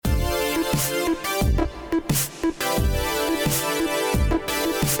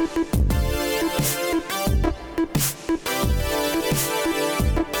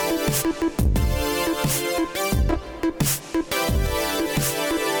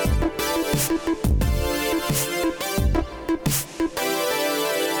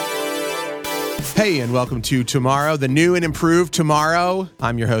Hey, and welcome to Tomorrow, the new and improved Tomorrow.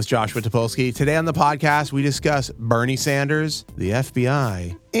 I'm your host, Joshua Topolsky. Today on the podcast, we discuss Bernie Sanders, the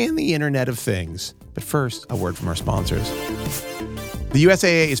FBI, and the Internet of Things. But first, a word from our sponsors. The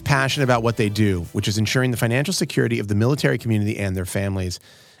USAA is passionate about what they do, which is ensuring the financial security of the military community and their families.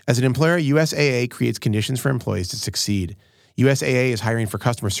 As an employer, USAA creates conditions for employees to succeed. USAA is hiring for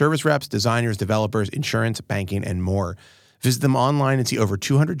customer service reps, designers, developers, insurance, banking, and more. Visit them online and see over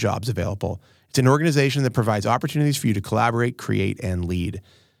 200 jobs available. It's an organization that provides opportunities for you to collaborate, create, and lead.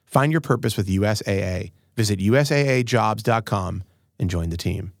 Find your purpose with USAA. Visit USAAjobs.com and join the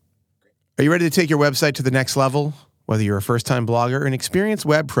team. Are you ready to take your website to the next level? Whether you're a first-time blogger or an experienced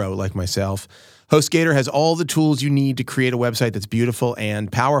web pro like myself, HostGator has all the tools you need to create a website that's beautiful and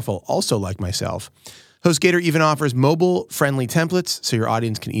powerful, also like myself. HostGator even offers mobile-friendly templates so your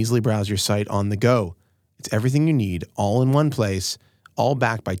audience can easily browse your site on the go. It's everything you need, all in one place, all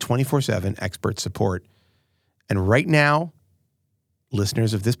backed by 24/7 expert support. And right now,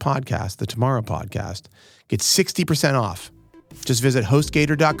 listeners of this podcast, the Tomorrow Podcast, get 60% off. Just visit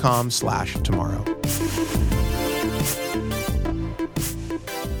HostGator.com/tomorrow.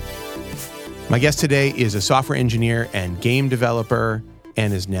 My guest today is a software engineer and game developer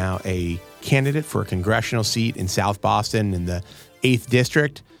and is now a candidate for a congressional seat in South Boston in the 8th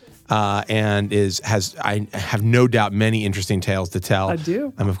District. And I have no doubt many interesting tales to tell. I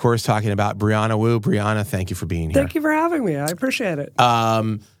do. I'm, of course, talking about Brianna Wu. Brianna, thank you for being here. Thank you for having me. I appreciate it.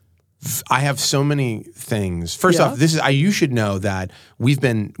 I have so many things. First off, you should know that we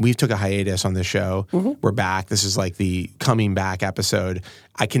took a hiatus on this show. Mm-hmm. We're back. This is like the coming back episode.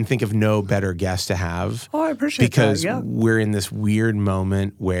 I can think of no better guest to have. Oh, I appreciate because that. Yeah. We're in this weird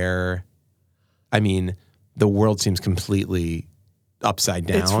moment where, the world seems completely upside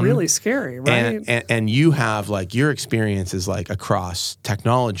down. It's really scary, right? And you have your experience is across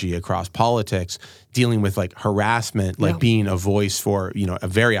technology, across politics, dealing with harassment, being a voice for, a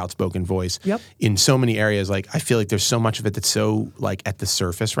very outspoken voice in so many areas. I feel like there's so much of it that's so at the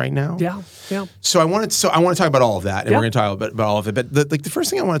surface right now. Yeah. Yeah. So I want to talk about all of that, and we're going to talk about all of it. But the first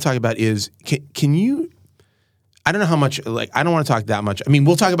thing I want to talk about is can you? I don't know how much. I don't want to talk that much.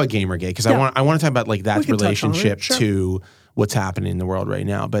 We'll talk about Gamergate because I want to talk about that relationship to what's happening in the world right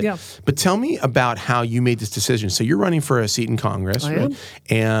now. But tell me about how you made this decision. So you're running for a seat in Congress, right?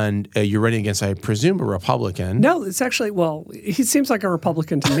 And you're running against, I presume, a Republican. No, it's actually, he seems like a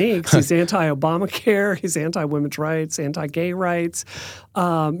Republican to me because he's anti-Obamacare, he's anti-women's rights, anti-gay rights,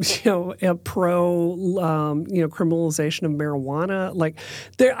 pro, criminalization of marijuana.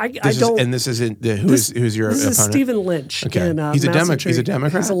 Who's your opponent? This is Stephen Lynch. Okay. He's a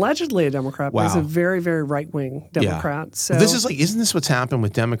Democrat? He's allegedly a Democrat, but he's a very, very right-wing Democrat. Yeah. So this is isn't this what's happened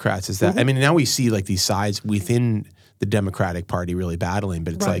with Democrats? Is that now we see these sides within the Democratic Party really battling,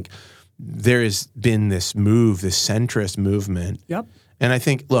 but it's there has been this centrist movement. Yep. And I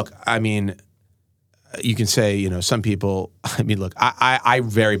think, you can say, some people. I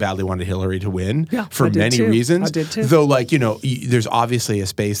very badly wanted Hillary to win for many reasons. I did too. Though, there's obviously a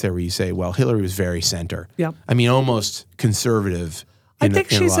space there where you say, well, Hillary was very center. Yep. Almost conservative. I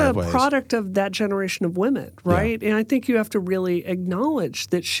think she's a product of that generation of women, right? Yeah. And I think you have to really acknowledge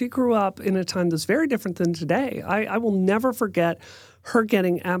that she grew up in a time that's very different than today. I will never forget her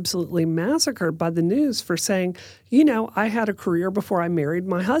getting absolutely massacred by the news for saying, I had a career before I married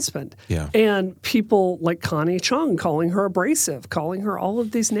my husband. Yeah. And people like Connie Chung calling her abrasive, calling her all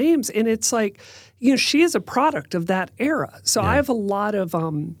of these names. And it's she is a product of that era. So I have a lot of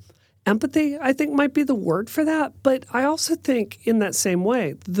empathy, I think, might be the word for that. But I also think in that same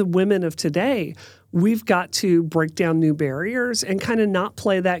way, the women of today, we've got to break down new barriers and kind of not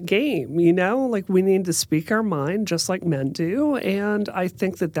play that game, we need to speak our mind just like men do. And I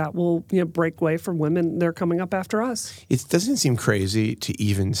think that will break way for women. They're coming up after us. It doesn't seem crazy to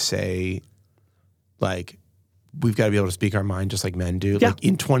even say, we've got to be able to speak our mind just like men do. Yeah.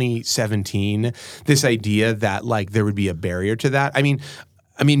 In 2017, this idea that there would be a barrier to that. And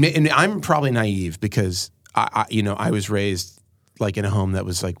I'm probably naive because I was raised like in a home that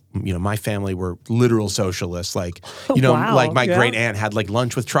was like, my family were literal socialists. Like, Wow, like my yeah. great aunt had like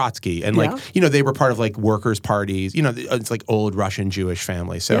lunch with Trotsky, and Yeah. like, they were part of like workers' parties. It's like old Russian Jewish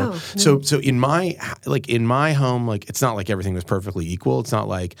family. So, Yeah, so in my home, like it's not like everything was perfectly equal. It's not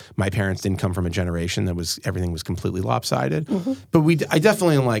like my parents didn't come from a generation that everything was completely lopsided. Mm-hmm. But I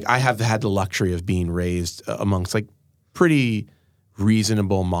definitely I have had the luxury of being raised amongst like pretty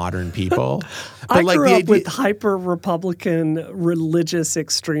reasonable modern people. But I like grew the up idea, with hyper-Republican religious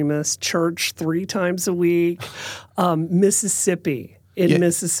extremists, church 3 times a week, Mississippi.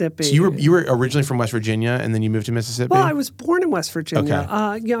 Mississippi. So you were originally from West Virginia, and then you moved to Mississippi? Well, I was born in West Virginia.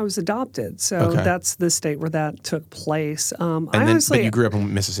 Okay. I was adopted, so Okay. that's the state where that took place. But you grew up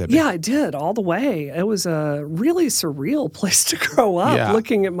in Mississippi. Yeah, I did all the way. It was a really surreal place to grow up. Yeah.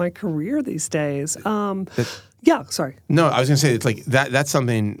 Looking at my career these days. Yeah, sorry. No, I was going to say it's like that. That's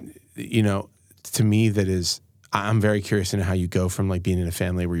something to me that is. I'm very curious in how you go from like being in a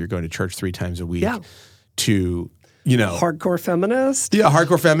family where you're going to church 3 times a week Yeah. to Hardcore feminist. Yeah,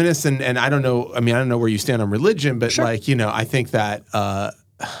 hardcore feminist, and I don't know. I mean, I don't know where you stand on religion, but Sure. like I think that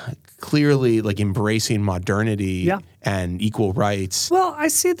clearly like embracing modernity Yeah. and equal rights. Well, I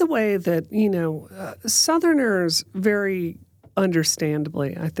see the way that, Southerners very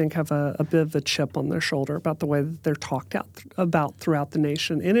understandably, I think, have a bit of a chip on their shoulder about the way that they're talked about throughout the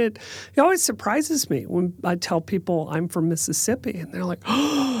nation. And it always surprises me when I tell people I'm from Mississippi, and they're like,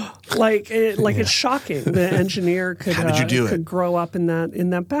 it's shocking that an engineer could How did you do it? could grow up in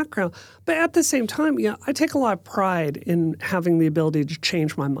that background. But at the same time, I take a lot of pride in having the ability to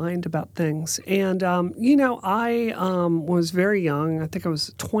change my mind about things. And I was very young. I think I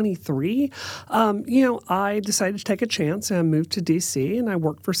was 23. I decided to take a chance, and I moved to D.C., and I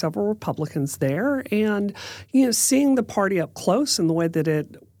worked for several Republicans there. And seeing the party up close and the way that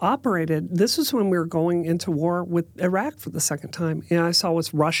it operated, this was when we were going into war with Iraq for the second time. And I saw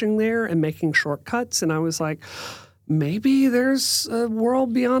us rushing there and making shortcuts, and I was like, maybe there's a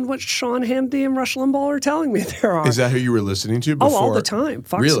world beyond what Sean Hannity and Rush Limbaugh are telling me there are. Is that who you were listening to before? Oh, all the time.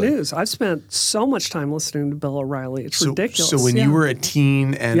 Fox Really? News. I've spent so much time listening to Bill O'Reilly. It's ridiculous. So when you were a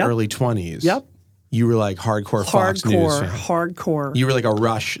teen and Yep. early 20s, Yep. you were like hardcore Fox News fan. Hardcore. You were like a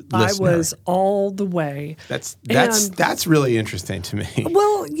Rush listener. I was all the way. That's really interesting to me.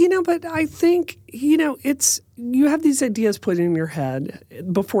 Well, but I think, it's you have these ideas put in your head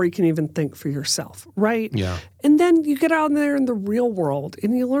before you can even think for yourself, right? Yeah. And then you get out there in the real world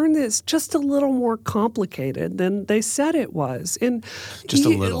and you learn that it's just a little more complicated than they said it was. And Just a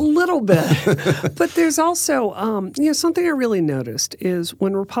little. A little bit. But there's also, something I really noticed is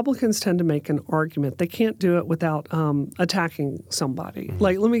when Republicans tend to make an argument, they can't do it without attacking somebody. Mm-hmm.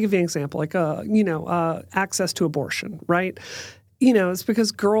 Like, let me give you an example, like, access to abortion, right? It's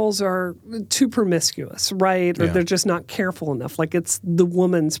because girls are too promiscuous, right? Or Yeah. they're just not careful enough. Like it's the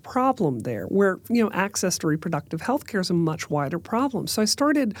woman's problem there, where, access to reproductive health care is a much wider problem. So I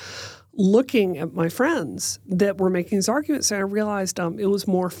started looking at my friends that were making these arguments, and I realized it was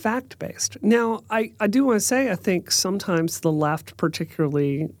more fact-based. Now, I do want to say I think sometimes the left,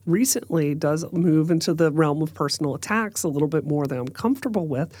 particularly recently, does move into the realm of personal attacks a little bit more than I'm comfortable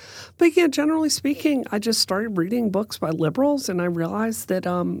with. But yeah, generally speaking, I just started reading books by liberals, and I realized that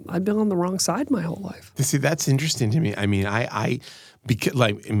I've been on the wrong side my whole life. See, that's interesting to me. I mean,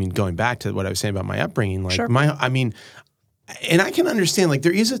 going back to what I was saying about my upbringing, like Sure. and I can understand, like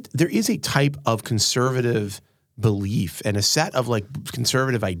there is a type of conservative belief and a set of like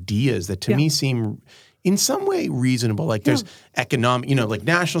conservative ideas that to Yeah. me seem in some way reasonable. Like there's economic, like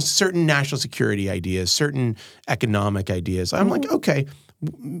certain national security ideas, certain economic ideas. I'm like, okay,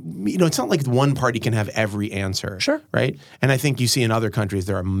 it's not like one party can have every answer. Sure. Right. And I think you see in other countries,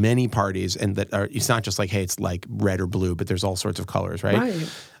 there are many parties and it's not just like, hey, it's like red or blue, but there's all sorts of colors. Right.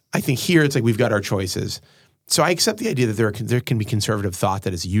 I think here it's like we've got our choices. So I accept the idea that there can be conservative thought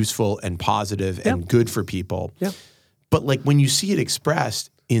that is useful and positive and good for people. Yeah. But like when you see it expressed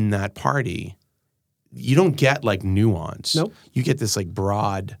in that party, you don't get like nuance. Nope. You get this like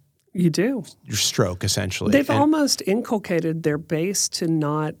broad You do. stroke essentially. They've almost inculcated their base to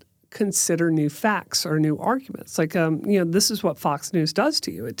not consider new facts or new arguments. Like, this is what Fox News does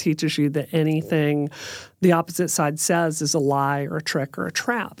to you. It teaches you that anything the opposite side says is a lie or a trick or a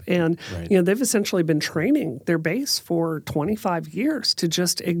trap. And, they've essentially been training their base for 25 years to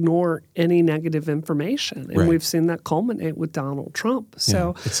just ignore any negative information. And we've seen that culminate with Donald Trump.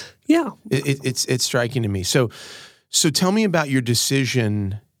 So, It's striking to me. So tell me about your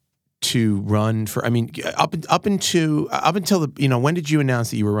decision to run for? I mean, up until the when did you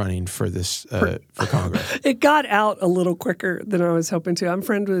announce that you were running for this for Congress? It got out a little quicker than I was hoping to. I'm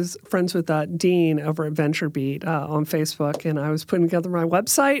friends with Dean over at VentureBeat on Facebook, and I was putting together my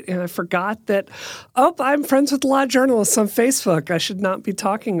website, and I forgot that I'm friends with a lot of journalists on Facebook. I should not be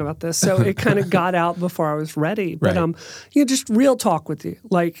talking about this, so it kind of got out before I was ready. But just real talk with you,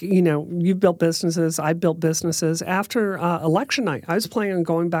 like you've built businesses, I built businesses. After election night, I was planning on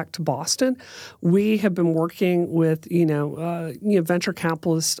going back to Boston. We have been working with venture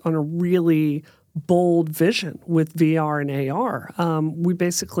capitalists on a really bold vision with VR and AR.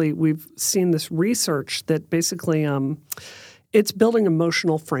 We've seen this research that basically it's building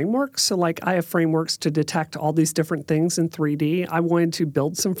emotional frameworks. So like I have frameworks to detect all these different things in 3D. I wanted to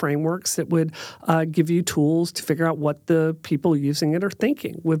build some frameworks that would give you tools to figure out what the people using it are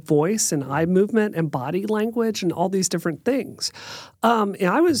thinking with voice and eye movement and body language and all these different things. And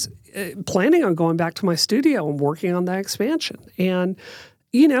I was planning on going back to my studio and working on that expansion. And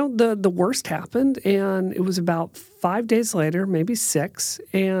the worst happened, and it was about 5 days later, maybe 6,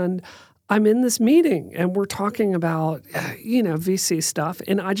 and I'm in this meeting and we're talking about, VC stuff,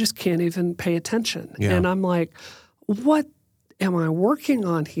 and I just can't even pay attention. Yeah. And I'm like, what am I working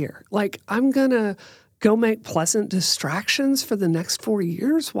on here? Like, I'm going to go make pleasant distractions for the next 4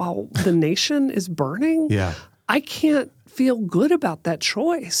 years while the nation is burning? Yeah. I can't feel good about that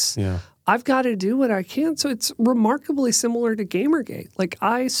choice. Yeah. I've got to do what I can. So it's remarkably similar to Gamergate. Like,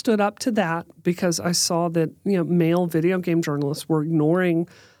 I stood up to that because I saw that, male video game journalists were ignoring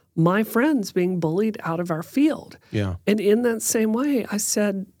my friends being bullied out of our field. Yeah. And in that same way, I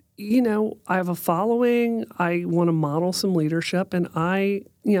said, I have a following. I want to model some leadership, and I'm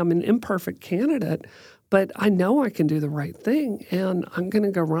an imperfect candidate, but I know I can do the right thing, and I'm going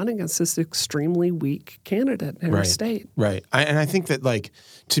to go run against this extremely weak candidate in our state. Right. And I think that,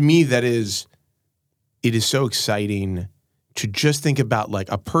 to me, it is so exciting to just think about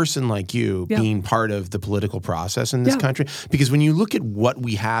a person like you being part of the political process in this country. Because when you look at what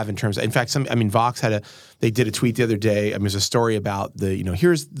we have in terms of, in fact, Vox they did a tweet the other day. There's a story about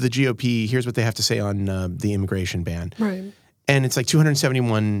here's the GOP, here's what they have to say on the immigration ban. Right. And it's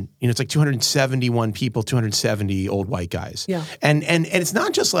 271, it's 271 people, 270 old white guys. Yeah. And it's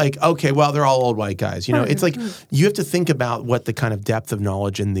not just okay, well, they're all old white guys. It's you have to think about what the kind of depth of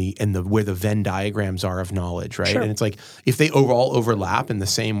knowledge and the where the Venn diagrams are of knowledge, right? Sure. And it's if they all overlap in the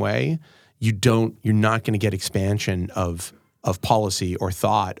same way, you're not going to get expansion of policy or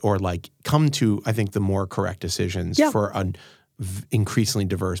thought or come to, I think, the more correct decisions for an increasingly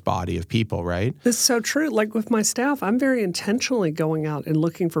diverse body of people, right? That's so true. Like with my staff, I'm very intentionally going out and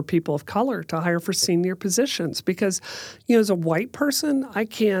looking for people of color to hire for senior positions because, as a white person, I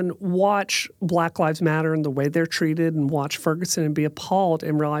can watch Black Lives Matter and the way they're treated and watch Ferguson and be appalled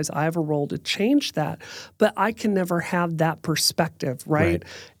and realize I have a role to change that. But I can never have that perspective, right?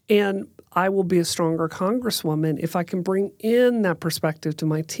 And I will be a stronger congresswoman if I can bring in that perspective to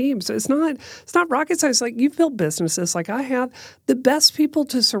my team. So it's not rocket science. You've built businesses like I have. The best people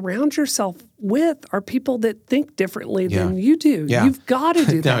to surround yourself with are people that think differently than you do. Yeah. You've got to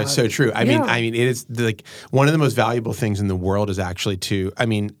do that. No, it's so true. I mean, it is one of the most valuable things in the world is actually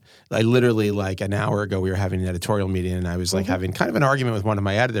I literally an hour ago we were having an editorial meeting and I was having kind of an argument with one of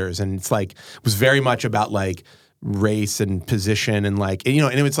my editors, and it was very much about race and position and we're going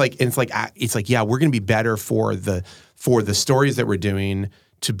to be better for the stories that we're doing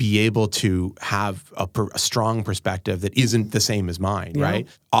to be able to have a strong perspective that isn't the same as mine, right?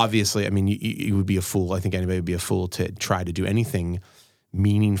 Obviously, you would be a fool. I think anybody would be a fool to try to do anything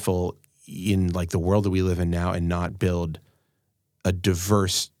meaningful in the world that we live in now and not build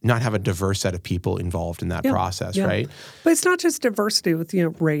not have a diverse set of people involved in that process, right? But it's not just diversity with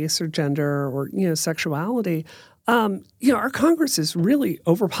race or gender or sexuality. Our Congress is really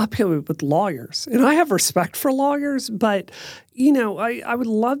overpopulated with lawyers, and I have respect for lawyers, but I would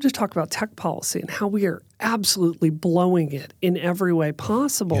love to talk about tech policy and how we are absolutely blowing it in every way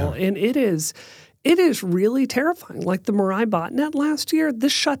possible, and it is really terrifying. Like the Mirai botnet last year,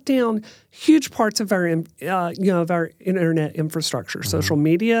 this shut down huge parts of our internet infrastructure, social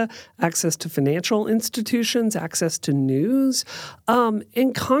media, access to financial institutions, access to news,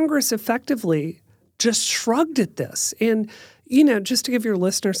 and Congress effectively just shrugged at this. And, just to give your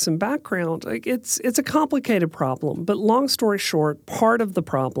listeners some background, it's a complicated problem. But long story short, part of the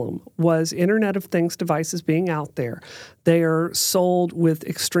problem was Internet of Things devices being out there. They are sold with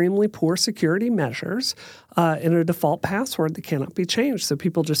extremely poor security measures and a default password that cannot be changed. So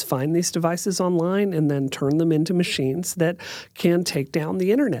people just find these devices online and then turn them into machines that can take down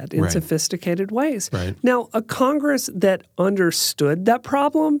the Internet in sophisticated ways. Right. Now, a Congress that understood that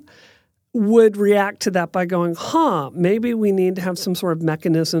problem would react to that by going, maybe we need to have some sort of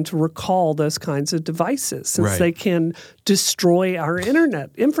mechanism to recall those kinds of devices since they can destroy our internet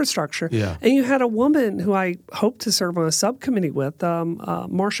infrastructure. Yeah. And you had a woman who I hope to serve on a subcommittee with,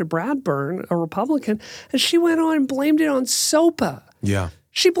 Marsha Bradburn, a Republican, and she went on and blamed it on SOPA. Yeah.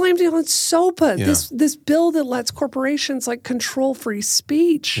 She blamed it on SOPA, Yeah. this bill that lets corporations like control free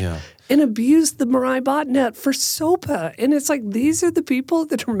speech and abuse the Mirai botnet for SOPA. And it's like, these are the people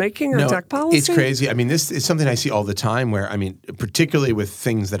that are making our tech policy? It's crazy. I mean, this is something I see all the time where, I mean, particularly with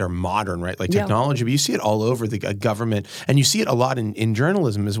things that are modern, right? Like technology, but you see it all over the government. And you see it a lot in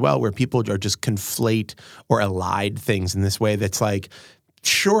journalism as well, where people are just conflate or elide things in this way that's like,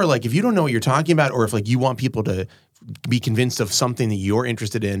 sure, like if you don't know what you're talking about, or if like you want people to be convinced of something that you're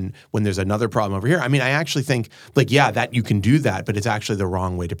interested in when there's another problem over here. I mean, I actually think like, yeah, that you can do that, but it's actually the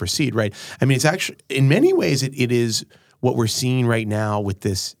wrong way to proceed, right? I mean, it's actually, in many ways, it is what we're seeing right now with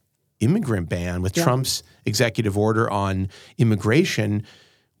this immigrant ban, with Trump's executive order on immigration,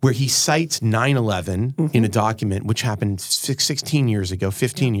 where he cites 9/11 in a document, which happened 16 years ago,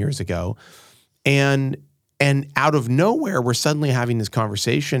 15 years ago. And out of nowhere, we're suddenly having this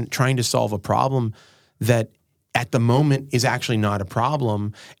conversation trying to solve a problem that at the moment is actually not a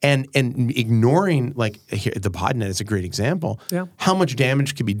problem, and ignoring, like here, the botnet is a great example, how much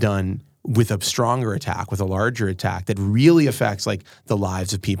damage could be done with a stronger attack, with a larger attack that really affects like the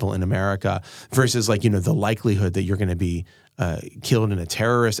lives of people in America versus like, you know, the likelihood that you're going to be killed in a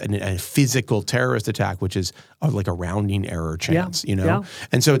terrorist and a physical terrorist attack, which is like a rounding error chance, you know? Yeah.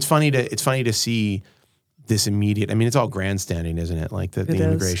 And so it's funny to see this immediate, I mean, it's all grandstanding, isn't it? Like the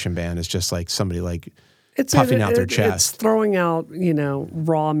immigration ban is just like somebody like puffing out their chest. It's throwing out, you know,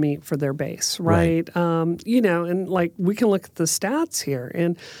 raw meat for their base, right? You know, and like we can look at the stats here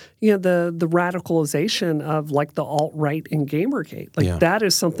and, you know, the radicalization of like the alt-right in Gamergate. Like that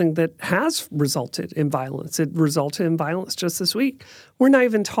is something that has resulted in violence. It resulted in violence just this week. We're not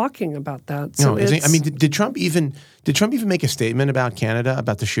even talking about that. So no, I mean, did Trump even make a statement about Canada,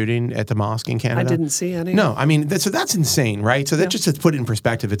 about the shooting at the mosque in Canada? I didn't see any. No, I mean, so that's insane, right? So that just to put it in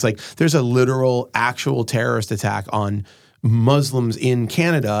perspective, it's like there's a literal, actual terrorist attack on Muslims in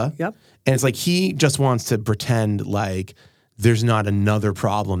Canada. Yep. And it's like he just wants to pretend like there's not another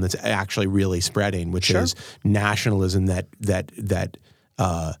problem that's actually really spreading, which is nationalism that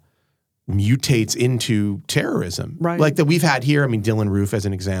mutates into terrorism, right? Like that we've had here. I mean, Dylan Roof as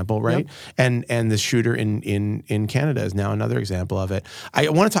an example, right? Yep. And the shooter in Canada is now another example of it. I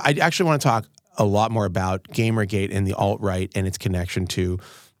actually want to talk a lot more about Gamergate and the alt-right and its connection to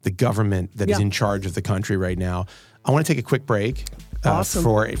the government that is in charge of the country right now. I want to take a quick break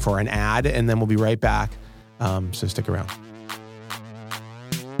for an ad, and then we'll be right back. So stick around.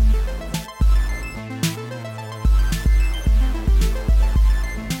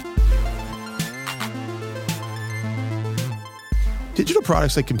 Digital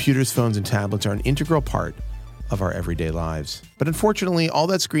products like computers, phones, and tablets are an integral part of our everyday lives. But unfortunately, all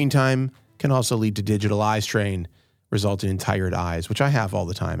that screen time can also lead to digital eye strain, resulting in tired eyes, which I have all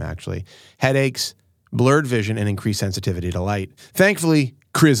the time, actually. Headaches, blurred vision, and increased sensitivity to light. Thankfully,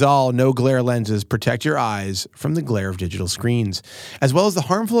 Crizal no-glare lenses protect your eyes from the glare of digital screens, as well as the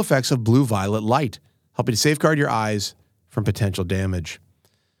harmful effects of blue-violet light, helping to safeguard your eyes from potential damage.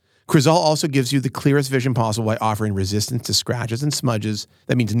 Crizal also gives you the clearest vision possible by offering resistance to scratches and smudges.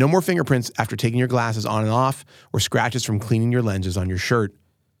 That means no more fingerprints after taking your glasses on and off, or scratches from cleaning your lenses on your shirt,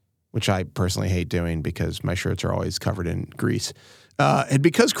 which I personally hate doing because my shirts are always covered in grease. And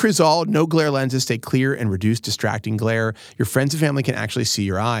because Crizal no-glare lenses stay clear and reduce distracting glare, your friends and family can actually see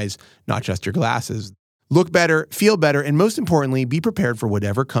your eyes, not just your glasses. Look better, feel better, and most importantly, be prepared for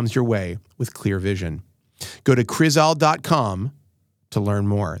whatever comes your way with clear vision. Go to Crizal.com to learn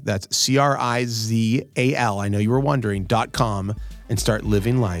more. That's Crizal, I know you were wondering, .com, and start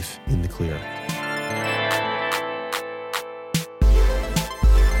living life in the clear.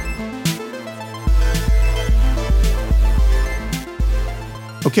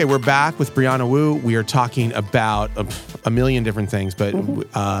 Okay, we're back with Brianna Wu. We are talking about a million different things, but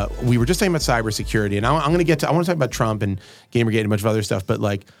we were just talking about cybersecurity, and I want to talk about Trump and Gamergate and a bunch of other stuff, but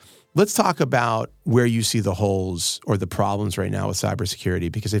like, let's talk about where you see the holes or the problems right now with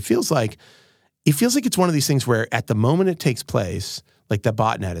cybersecurity, because it feels like it's one of these things where at the moment it takes place, like the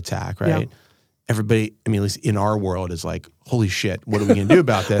botnet attack, right? Yeah. Everybody, I mean, at least in our world, is like, holy shit, what are we going to do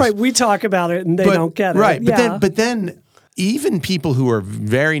about this? Right, we talk about it and they don't get it. Right, but then even people who are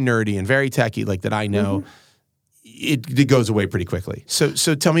very nerdy and very techie, like that I know, it goes away pretty quickly. So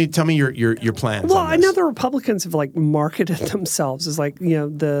tell me your plans. Well, on this. I know the Republicans have like marketed themselves as like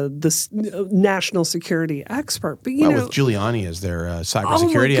the national security expert, but you know, with Giuliani as their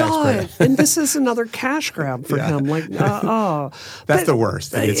cybersecurity expert, and this is another cash grab for him. Like, that's the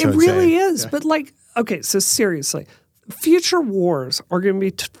worst. It really is. Yeah. But like, okay, so seriously. Future wars are going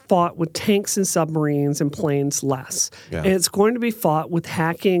to be fought with tanks and submarines and planes less. Yeah. And it's going to be fought with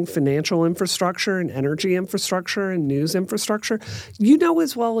hacking financial infrastructure and energy infrastructure and news infrastructure. You know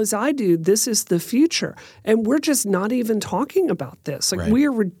as well as I do, this is the future. And we're just not even talking about this. Like, we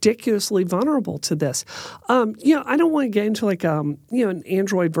are ridiculously vulnerable to this. I don't want to get into like, an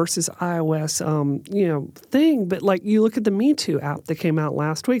Android versus iOS, thing. But like, you look at the Me Too app that came out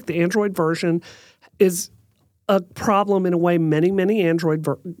last week. The Android version is a problem in a way many Android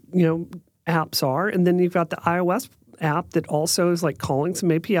apps are, and then you've got the iOS app that also is like calling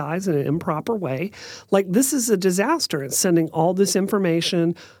some APIs in an improper way. Like, this is a disaster. It's sending all this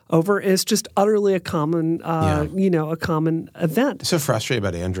information over. It's just utterly a common event. So frustrated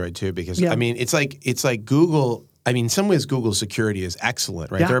about Android too, because I mean, it's like Google. I mean, in some ways, Google's security is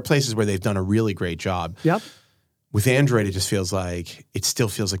excellent, right? Yeah. There are places where they've done a really great job. Yep. With Android, it still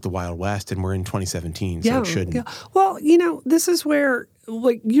feels like the Wild West, and we're in 2017, so it shouldn't. Yeah. Well, this is where,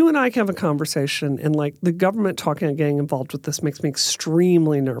 like, you and I can have a conversation, and, like, the government talking and getting involved with this makes me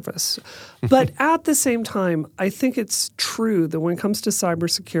extremely nervous. But at the same time, I think it's true that when it comes to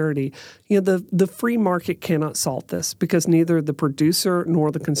cybersecurity, the free market cannot solve this because neither the producer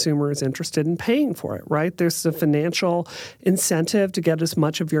nor the consumer is interested in paying for it, right? There's a financial incentive to get as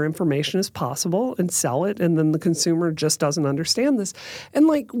much of your information as possible and sell it, and then the consumer just doesn't understand this. And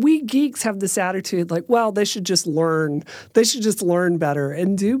like, we geeks have this attitude like, well, they should just learn better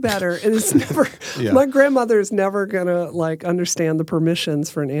and do better. And it's never, my grandmother is never going to like understand the permissions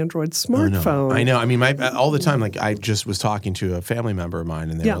for an Android smartphone. I know. I mean, all the time, like, I just was talking to a family member of mine,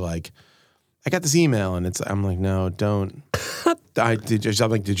 and they were like, I got this email, and I'm like, no, don't. I'm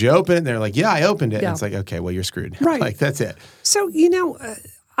like, did you open it? And they're like, yeah, I opened it. Yeah. And it's like, okay, well, you're screwed. Right. Like, that's it. So,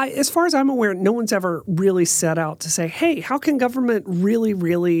 as far as I'm aware, no one's ever really set out to say, hey, how can government really,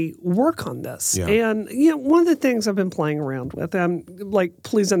 really work on this? Yeah. And, one of the things I've been playing around with,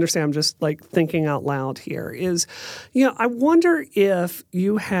 please understand, I'm just like thinking out loud here, is, I wonder if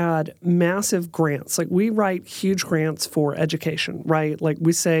you had massive grants, like we write huge grants for education, right? Like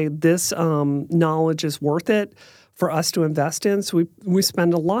we say this knowledge is worth it for us to invest in. So we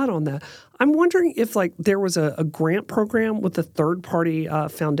spend a lot on that. I'm wondering if like there was a grant program with a third-party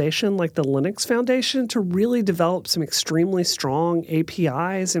foundation like the Linux Foundation to really develop some extremely strong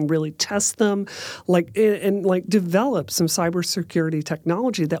APIs and really test them, and develop some cybersecurity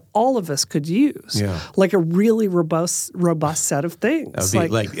technology that all of us could use, like a really robust set of things.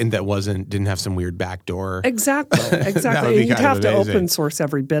 And that didn't have some weird backdoor. Exactly. And you'd have to open source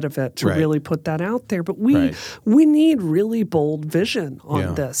every bit of it to really put that out there. But we need really bold vision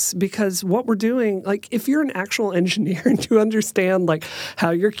on this, because what we're doing, like if you're an actual engineer and you understand like how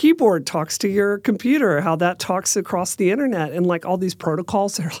your keyboard talks to your computer, how that talks across the internet, and like all these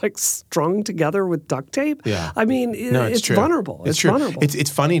protocols that are like strung together with duct tape. Yeah. I mean, it's vulnerable. It's vulnerable.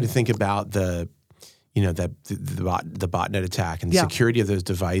 It's funny to think about the botnet attack and the security of those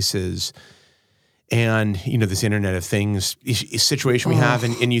devices. And, this Internet of Things situation we have.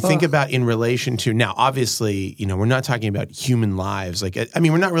 And you think about in relation to, now, obviously, we're not talking about human lives. Like, I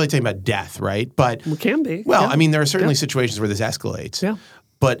mean, we're not really talking about death, right? But we can be. Well, I mean, there are certainly situations where this escalates. Yeah.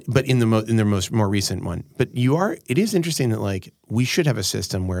 But in the more recent one. But it is interesting that, like, we should have a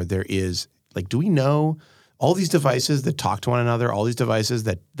system where there is, like, do we know all these devices that talk to one another, all these devices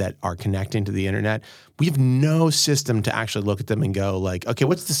that are connecting to the internet? We have no system to actually look at them and go like, okay,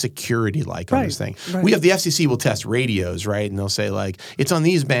 what's the security like on this thing? Right. We have the FCC will test radios, right? And they'll say like, it's on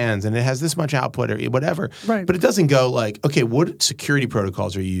these bands and it has this much output or whatever. Right. But it doesn't go like, okay, what security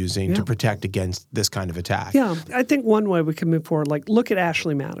protocols are you using to protect against this kind of attack? Yeah, I think one way we can move forward, like look at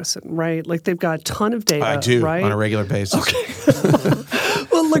Ashley Madison, right? Like they've got a ton of data, I do, right? On a regular basis. Okay.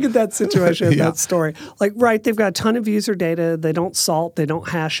 Well, look at that situation, that story. Like, right, they've got a ton of user data. They don't salt, they don't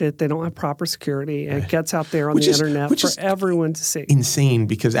hash it, they don't have proper security, and it gets out there on the internet for everyone to see. Insane,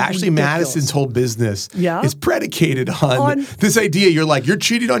 because Ashley Madison's whole business is predicated on this idea. You're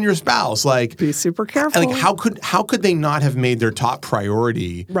cheating on your spouse. Like, be super careful. Like, how could they not have made their top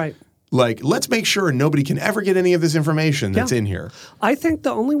priority? Right. Like, let's make sure nobody can ever get any of this information that's in here. I think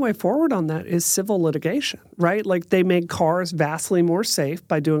the only way forward on that is civil litigation, right? Like they made cars vastly more safe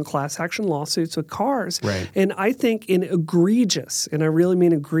by doing class action lawsuits with cars. Right. And I think in egregious, and I really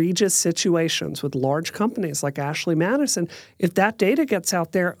mean egregious situations with large companies like Ashley Madison, if that data gets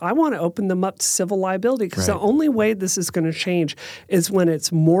out there, I want to open them up to civil liability because the only way this is going to change is when it's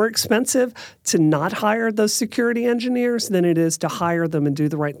more expensive to not hire those security engineers than it is to hire them and do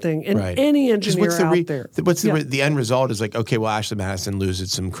the right thing. And any engineer out there. The end result is like, okay, well, Ashley Madison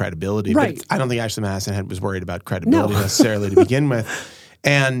loses some credibility. Right. But I don't think Ashley Madison was worried about credibility necessarily to begin with.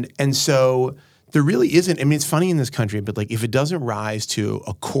 And so there really isn't. I mean, it's funny in this country, but like if it doesn't rise to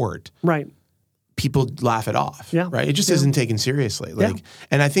a court, people laugh it off. Right. It just isn't taken seriously. Like,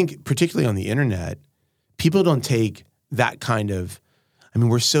 and I think particularly on the internet, people don't take that kind of. I mean,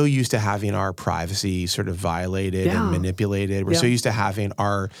 we're so used to having our privacy sort of violated and manipulated. We're so used to having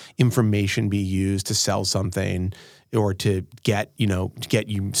our information be used to sell something or to get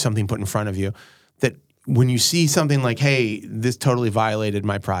you something put in front of you. That when you see something like, hey, this totally violated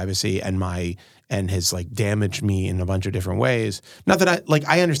my privacy and has like damaged me in a bunch of different ways. Not that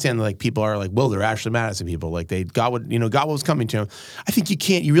I understand that like people are like, well, they're Ashley Madison people. Like they got what was coming to them. I think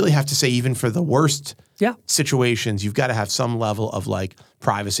you really have to say even for the worst situations, you've got to have some level of like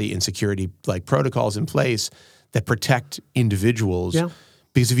privacy and security like protocols in place that protect individuals. Yeah.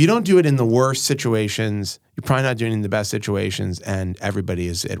 Because if you don't do it in the worst situations, you're probably not doing it in the best situations, and everybody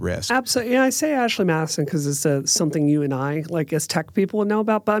is at risk. Absolutely. Yeah, I say Ashley Madison because it's something you and I, like as tech people, would know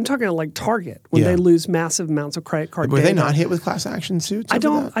about. But I'm talking like Target when they lose massive amounts of credit card data. Were they not hit with class action suits? I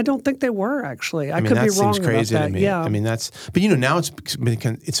don't think they were actually. I could that be wrong seems crazy about that. to me. Yeah. I mean but now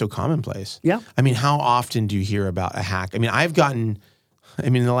it's so commonplace. Yeah. I mean, how often do you hear about a hack? I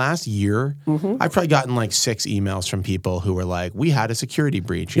mean, in the last year, I've probably gotten like 6 emails from people who were like, we had a security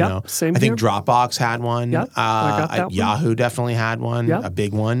breach, you know? Same I think here. Dropbox had one. Yep, I got that Yahoo one. definitely had one, a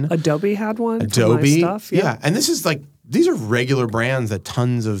big one. Adobe had one. Adobe. For my stuff. Yeah. And this is like, these are regular brands that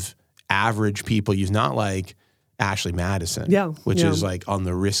tons of average people use, not like Ashley Madison, which is like on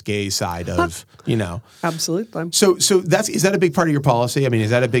the risque side of, Absolutely. So is that a big part of your policy? I mean,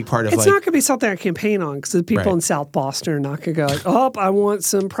 is that a big part of it's not going to be something I campaign on because the people in South Boston are not going to go like, oh, I want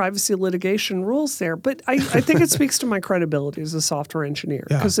some privacy litigation rules there. But I think it speaks to my credibility as a software engineer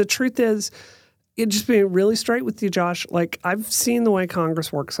because the truth is, just being really straight with you, Josh, like I've seen the way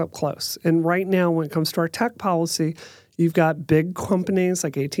Congress works up close. And right now when it comes to our tech policy, you've got big companies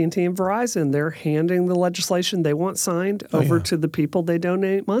like AT&T and Verizon. They're handing the legislation they want signed over to the people they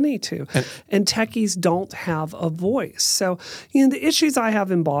donate money to. And techies don't have a voice. So, the issues I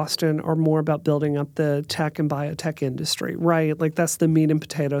have in Boston are more about building up the tech and biotech industry, right? Like that's the meat and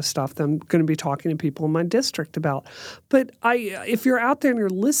potato stuff that I'm going to be talking to people in my district about. But if you're out there and you're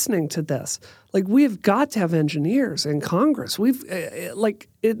listening to this, like we've got to have engineers in Congress.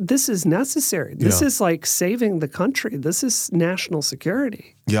 This is necessary. This is like saving the country. This is national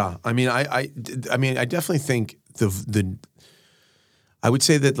security. Yeah, I mean, I definitely think I would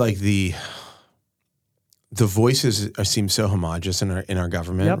say that like the voices seem so homogenous in our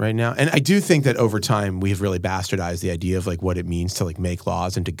government right now, and I do think that over time we have really bastardized the idea of like what it means to like make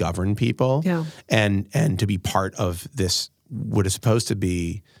laws and to govern people, and to be part of this what is supposed to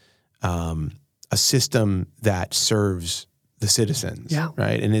be a system that serves the citizens,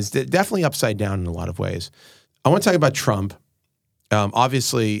 right? And is definitely upside down in a lot of ways. I want to talk about Trump.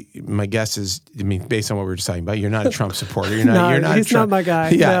 Obviously, my guess is, based on what we were just talking about, you're not a Trump supporter. You're not. He's not my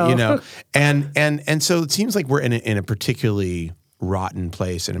guy. Yeah, no. and so it seems like we're in a particularly rotten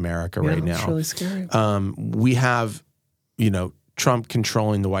place in America right now. It's really scary. We have, Trump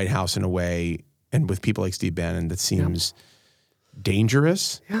controlling the White House in a way, and with people like Steve Bannon, that seems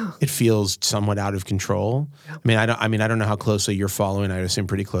dangerous. Yeah. It feels somewhat out of control. Yeah. I don't know how closely you're following. I assume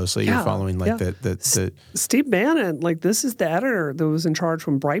pretty closely. You're following the Steve Bannon, like this is the editor that was in charge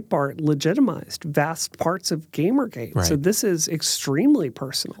when Breitbart legitimized vast parts of Gamergate. Right. So this is extremely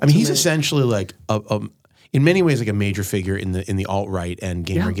personal. He's essentially like in many ways like a major figure in the alt-right and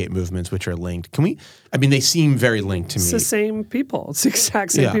Gamergate movements, which are linked. They seem very linked to me. It's the same people. It's the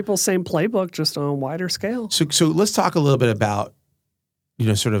exact same people, same playbook, just on a wider scale. So let's talk a little bit about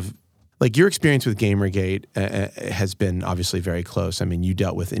sort of like your experience with Gamergate has been obviously very close. You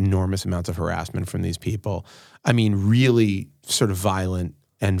dealt with enormous amounts of harassment from these people. Really sort of violent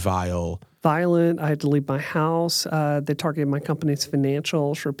and vile violent. I had to leave my house. They targeted my company's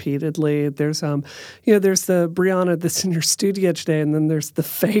financials repeatedly. There's there's the Brianna that's in your studio today, and then there's the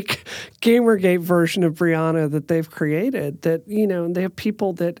fake Gamergate version of Brianna that they've created. That they have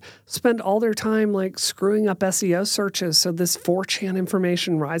people that spend all their time like screwing up SEO searches, so this 4chan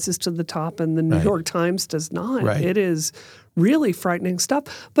information rises to the top, and the New York Times does not. Right. It is really frightening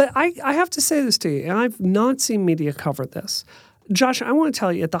stuff. But I have to say this to you, and I've not seen media cover this. Josh, I want to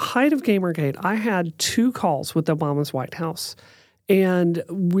tell you, at the height of Gamergate, I had 2 calls with Obama's White House. And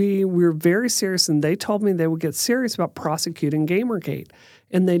we were very serious, and they told me they would get serious about prosecuting Gamergate.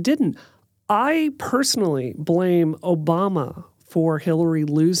 And they didn't. I personally blame Obama for Hillary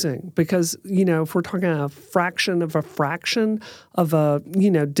losing because, if we're talking a fraction of a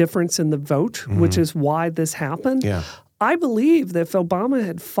difference in the vote, which is why this happened, I believe that if Obama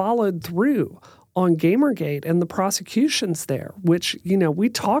had followed through on Gamergate and the prosecutions there, which, we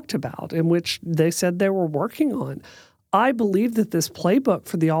talked about and which they said they were working on, I believe that this playbook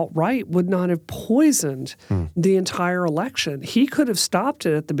for the alt-right would not have poisoned the entire election. He could have stopped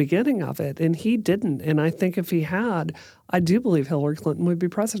it at the beginning of it, and he didn't. And I think if he had, I do believe Hillary Clinton would be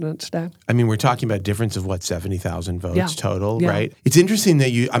president today. I mean, we're talking about a difference of 70,000 votes total, right? It's interesting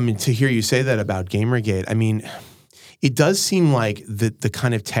that to hear you say that about Gamergate. I mean, it does seem like the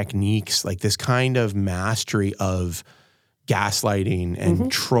kind of techniques, like this kind of mastery of gaslighting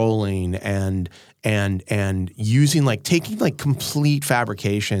and trolling and using taking complete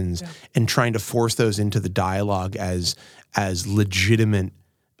fabrications and trying to force those into the dialogue as legitimate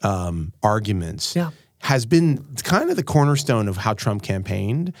arguments has been kind of the cornerstone of how Trump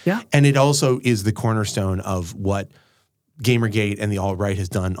campaigned. Yeah. And it also is the cornerstone of what Gamergate and the alt-right has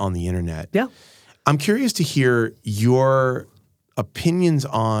done on the internet. Yeah. I'm curious to hear your opinions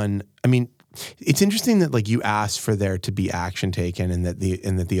on, it's interesting that you asked for there to be action taken and that the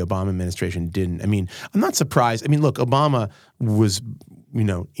Obama administration didn't. I'm not surprised. Look, Obama was,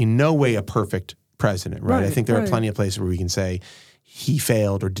 in no way a perfect president, right? I think there are plenty of places where we can say he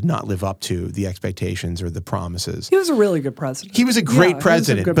failed or did not live up to the expectations or the promises. He was a really good president. He was a great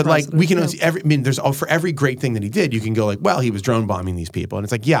president, but we can there's for every great thing that he did, you can go he was drone bombing these people, and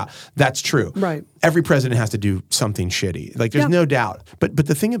it's that's true. Right. Every president has to do something shitty. There's no doubt. But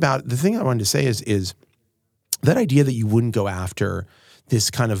the thing I wanted to say is that idea that you wouldn't go after this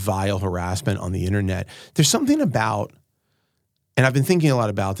kind of vile harassment on the internet. There's something about, and I've been thinking a lot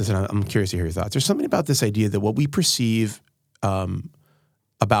about this, and I'm curious to hear your thoughts. There's something about this idea that what we perceive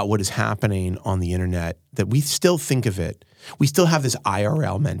about what is happening on the internet, that we still think of it. We still have this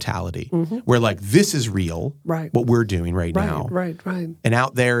IRL mentality where this is real, what we're doing right now. Right. And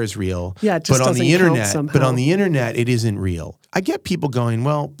out there is real. Yeah, it just but on the internet, but on the internet, it isn't real. I get people going,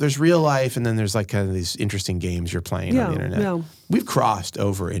 well, there's real life, and then there's kind of these interesting games you're playing on the internet. Yeah. We've crossed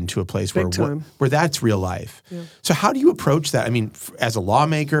over into a place where that's real life. Yeah. So how do you approach that? As a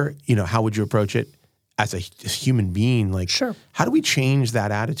lawmaker, how would you approach it? As a human being, how do we change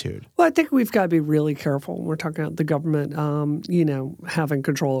that attitude? Well, I think we've got to be really careful when we're talking about the government, having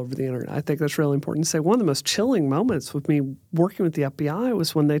control over the internet. I think that's really important to say. One of the most chilling moments with me working with the FBI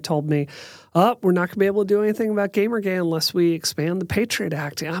was when they told me, we're not going to be able to do anything about Gamergate unless we expand the Patriot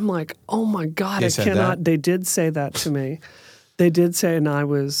Act. And I'm like, oh my God, I cannot. That? They did say that to me. They did say, and I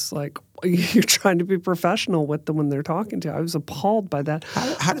was like, you're trying to be professional with them when they're talking to you. I was appalled by that.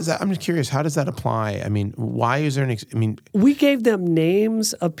 How does that, I'm just curious, how does that apply? Why is there we gave them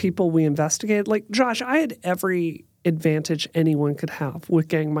names of people we investigated. Josh, I had every advantage anyone could have with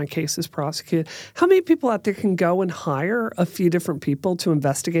getting my cases prosecuted. How many people out there can go and hire a few different people to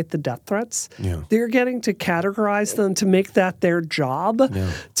investigate the death threats? Yeah. They're getting to categorize them, to make that their job,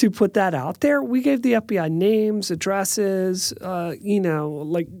 to put that out there. We gave the FBI names, addresses,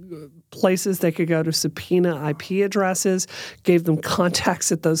 places they could go to subpoena IP addresses, gave them contacts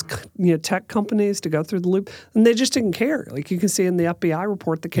at those tech companies to go through the loop, and they just didn't care. You can see in the FBI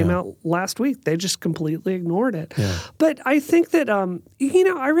report that came out last week, they just completely ignored it. Yeah. But I think that,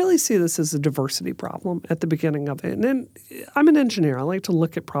 I really see this as a diversity problem at the beginning of it. And then I'm an engineer. I like to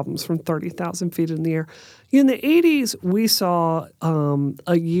look at problems from 30,000 feet in the air. In the 80s, we saw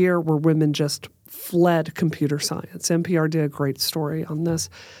a year where women just fled computer science. NPR did a great story on this.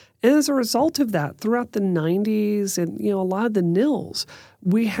 And as a result of that, throughout the 90s and, a lot of the nils,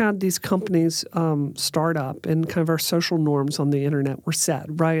 we had these companies start up, and kind of our social norms on the internet were set,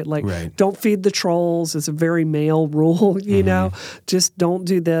 right? Don't feed the trolls is a very male rule, you know, just don't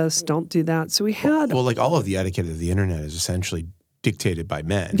do this, don't do that. So we had... Well, all of the etiquette of the internet is essentially dictated by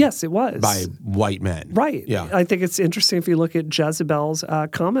men. Yes, it was. By white men. Right. Yeah. I think it's interesting if you look at Jezebel's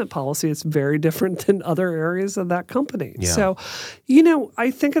comment policy, it's very different than other areas of that company. Yeah. So,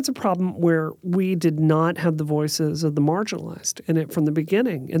 I think it's a problem where we did not have the voices of the marginalized in it from the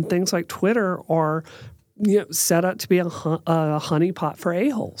beginning. And things like Twitter are set up to be a honeypot for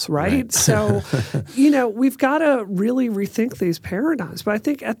a-holes, right? So, we've got to really rethink these paradigms. But I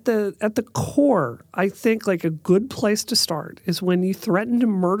think at the core, I think like a good place to start is when you threaten to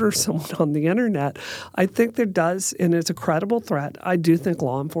murder someone on the internet. I think there does, and it's a credible threat. I do think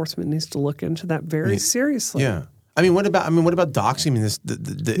law enforcement needs to look into that very seriously. Yeah. What about doxing? I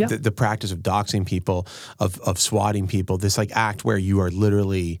mean, the practice of doxing people, of swatting people, this like act where you are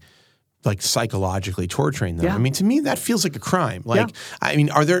literally like psychologically torturing them. Yeah. I mean, to me, that feels like a crime. Like, I mean,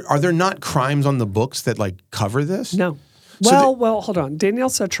 are there not crimes on the books that like cover this? No. Well, hold on. Danielle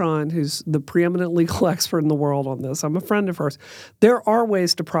Cetron, who's the preeminent legal expert in the world on this, I'm a friend of hers. There are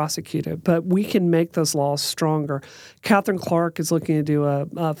ways to prosecute it, but we can make those laws stronger. Catherine Clark is looking to do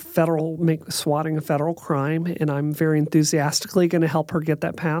swatting a federal crime, and I'm very enthusiastically going to help her get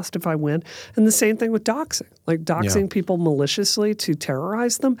that passed if I win. And the same thing with doxing. Like doxing people maliciously to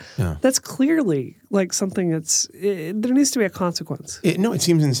terrorize them, that's clearly like something there needs to be a consequence. It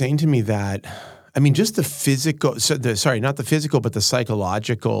seems insane to me that... I mean, just the physical, not the physical, but the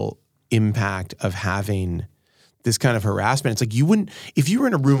psychological impact of having this kind of harassment. It's like if you were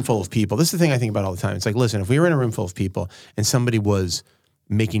in a room full of people, this is the thing I think about all the time. It's like, listen, if we were in a room full of people and somebody was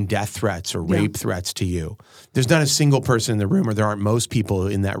making death threats or rape threats to you, there's not a single person in the room, or there aren't most people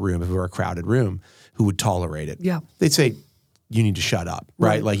in that room, if it were a crowded room, who would tolerate it. Yeah. They'd say, you need to shut up,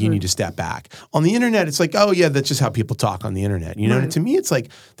 right? Like you need to step back. On the internet, it's like, oh yeah, that's just how people talk on the internet. To me, it's like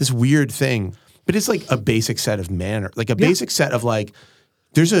this weird thing. But it's like a basic set of manner, like a basic set of like,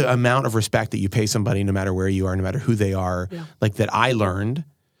 there's an amount of respect that you pay somebody no matter where you are, no matter who they are, like that I learned.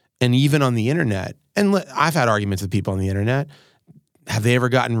 And even on the internet, and I've had arguments with people on the internet. Have they ever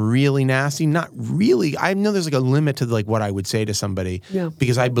gotten really nasty? Not really. I know there's like a limit to like what I would say to somebody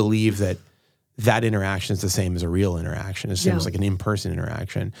because I believe that interaction is the same as a real interaction, as same as like an in-person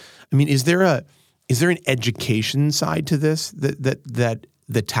interaction. I mean, is there an education side to this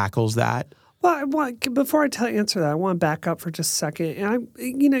that tackles that? Well, before I answer that, I want to back up for just a second.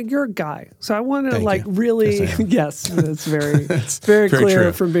 And you're a guy, so I want to really. Yes, it's very, very clear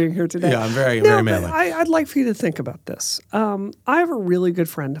true. from being here today. Yeah, I'm very manly. I'd like for you to think about this. I have a really good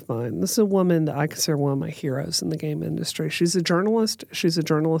friend of mine. This is a woman that I consider one of my heroes in the game industry. She's a journalist. She's a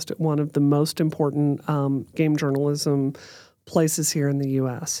journalist at one of the most important game journalism places here in the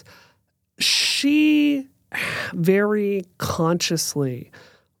U.S. She very consciously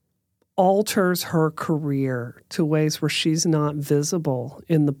alters her career to ways where she's not visible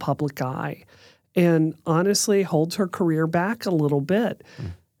in the public eye, and honestly holds her career back a little bit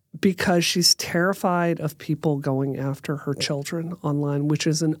because she's terrified of people going after her children online, which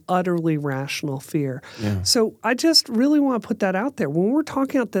is an utterly rational fear. Yeah. So I just really want to put that out there. When we're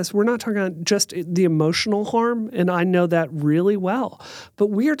talking about this, we're not talking about just the emotional harm, and I know that really well, but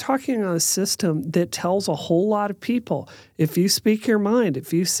we are talking about a system that tells a whole lot of people, if you speak your mind,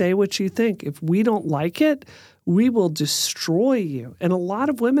 if you say what you think, if we don't like it, we will destroy you. And a lot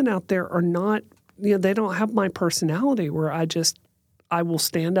of women out there are not, they don't have my personality where I will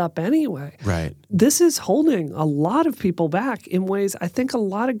stand up anyway. Right. This is holding a lot of people back in ways I think a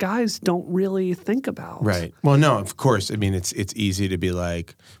lot of guys don't really think about. Right. Well, no, of course. I mean, it's easy to be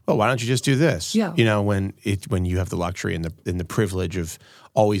like, well, why don't you just do this? Yeah. When you have the luxury and the privilege of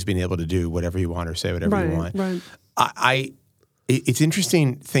always being able to do whatever you want or say whatever you want. Right. It's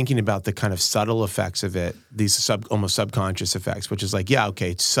interesting thinking about the kind of subtle effects of it, these almost subconscious effects, which is like, yeah,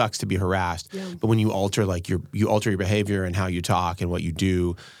 okay, it sucks to be harassed, but when you alter you alter your behavior and how you talk and what you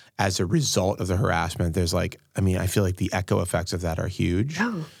do as a result of the harassment, there's like, I mean, I feel like the echo effects of that are huge.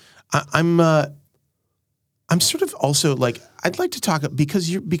 Yeah. I'm sort of also like, I'd like to talk because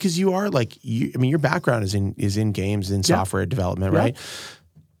you are like, I mean, your background is in games, in software development, right?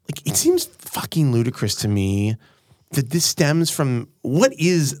 Like, it seems fucking ludicrous to me that this stems from what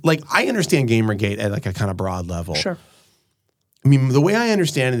is, like, I understand Gamergate at like a kind of broad level. Sure. I mean, the way I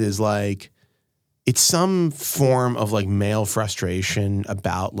understand it is like, it's some form of like male frustration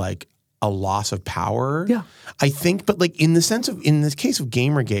about like a loss of power. Yeah. I think, but like in this case of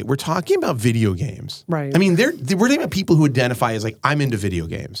Gamergate, we're talking about video games. Right. I mean, we're talking about people who identify as like, I'm into video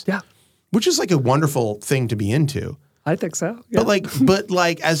games. Yeah. Which is like a wonderful thing to be into. I think so. Yeah. But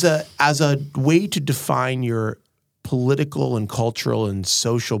like as a way to define your political and cultural and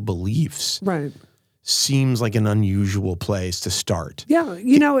social beliefs, right, seems like an unusual place to start. Yeah,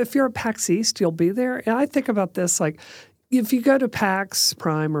 if you're at PAX East, you'll be there. And I think about this like, if you go to PAX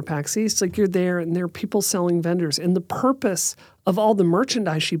Prime or PAX East, like you're there and there are people selling vendors. And the purpose of all the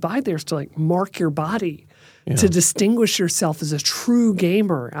merchandise you buy there is to like mark your body, to distinguish yourself as a true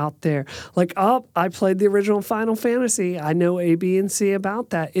gamer out there. Like, oh, I played the original Final Fantasy. I know A, B, and C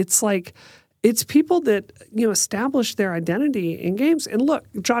about that. It's like, it's people that, establish their identity in games. And look,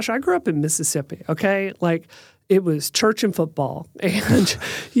 Josh, I grew up in Mississippi, okay? Like, it was church and football. And,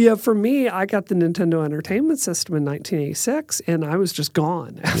 for me, I got the Nintendo Entertainment System in 1986, and I was just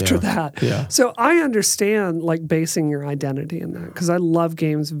gone after that. Yeah. So I understand, like, basing your identity in that because I love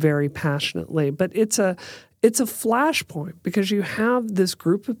games very passionately. But it's a flashpoint because you have this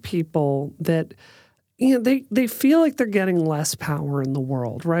group of people that – they feel like they're getting less power in the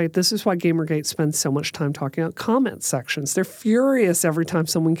world, right? This is why Gamergate spends so much time talking about comment sections. They're furious every time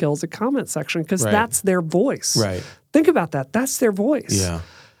someone kills a comment section because that's their voice. Right. Think about that. That's their voice. Yeah.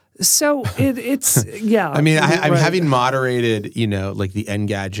 So it's I mean, I'm having moderated, like the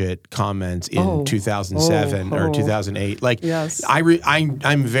Engadget comments in 2007 or 2008. Like, yes.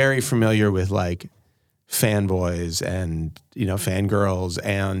 I'm very familiar with like fanboys and fangirls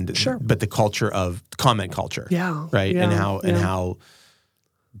and but the culture of comment culture, right, and how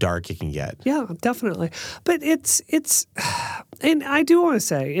dark it can get. Yeah, definitely. But it's and I do want to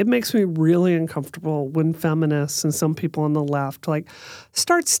say it makes me really uncomfortable when feminists and some people on the left like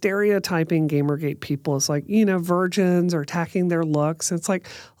start stereotyping Gamergate people as like, virgins or attacking their looks. It's like,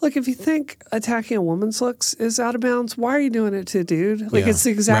 look, if you think attacking a woman's looks is out of bounds, why are you doing it to a dude? Like it's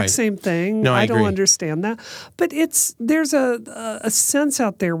the exact same thing. No, I don't agree. understand that. But there's a sense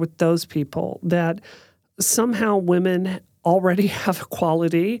out there with those people that somehow women already have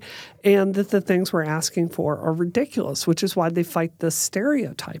equality and that the things we're asking for are ridiculous, which is why they fight this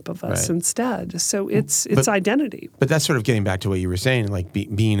stereotype of us instead. So it's identity. But that's sort of getting back to what you were saying, like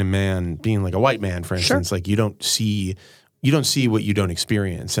being a man, being like a white man, for instance, like you don't see what you don't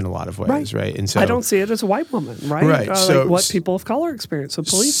experience in a lot of ways, right? And so I don't see it as a white woman, right? Right. So like what people of color experience with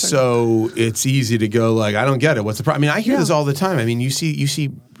policing. So it's easy to go like, I don't get it. What's the problem? I mean, I hear this all the time. I mean, you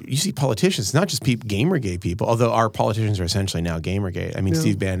see politicians, not just Gamergate people, although our politicians are essentially now Gamergate. I mean,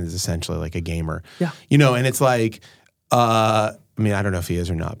 Steve Bannon is essentially like a gamer. Yeah. And it's like, I mean, I don't know if he is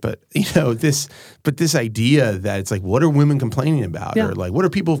or not, but this idea that it's like, what are women complaining about? Or like, what are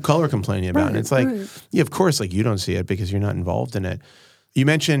people of color complaining about? And it's like, of course, like you don't see it because you're not involved in it. You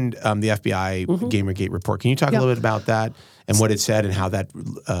mentioned the FBI Gamergate report. Can you talk a little bit about that and what it said and how that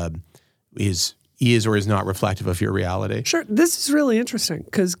is or is not reflective of your reality? Sure. This is really interesting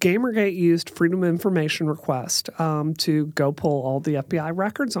because Gamergate used Freedom of Information request to go pull all the FBI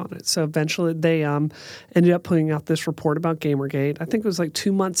records on it. So eventually they ended up putting out this report about Gamergate. I think it was like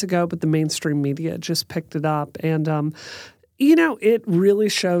 2 months ago, but the mainstream media just picked it up. And, it really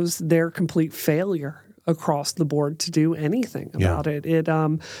shows their complete failure across the board to do anything about it. It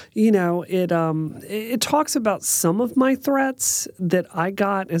talks about some of my threats that I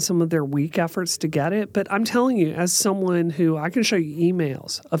got and some of their weak efforts to get it. But I'm telling you, as someone who I can show you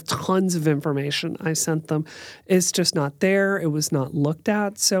emails of tons of information I sent them, it's just not there. It was not looked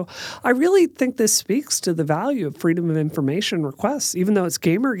at. So I really think this speaks to the value of freedom of information requests, even though it's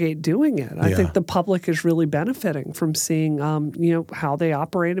Gamergate doing it. I think the public is really benefiting from seeing, how they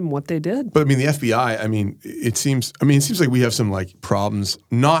operate and what they did. But I mean, the FBI, it seems like we have some like problems,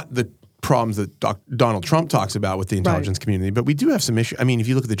 not the problems that Donald Trump talks about with the intelligence community, but we do have some issues. I mean, if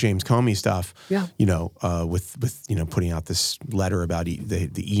you look at the James Comey stuff, with putting out this letter about the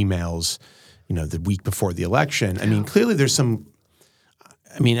emails, the week before the election. I mean, clearly there's some.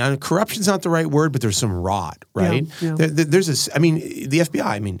 Corruption's not the right word, but there's some rot, right? Yeah. There's this. I mean, the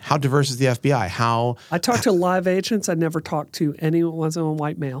FBI. How diverse is the FBI? I talked to live agents. I never talked to anyone who wasn't a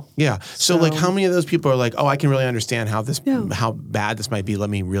white male. Yeah. So like, how many of those people are like, oh, I can really understand how bad this might be. Let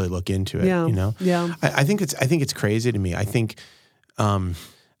me really look into it. Yeah. Yeah. I think it's crazy to me. I think,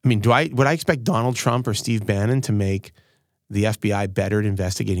 would I expect Donald Trump or Steve Bannon to make the FBI better at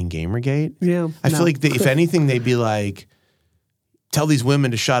investigating Gamergate? Yeah. I feel like if anything, they'd be like, tell these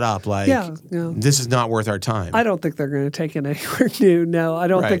women to shut up. Like, this is not worth our time. I don't think they're going to take it anywhere new. No, I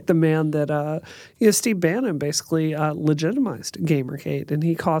don't think the man that, Steve Bannon basically legitimized Gamergate, and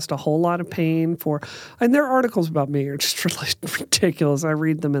he caused a whole lot of pain and their articles about me are just really ridiculous. I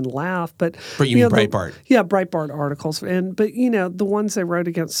read them and laugh. But you mean Breitbart? Breitbart articles. But the ones they wrote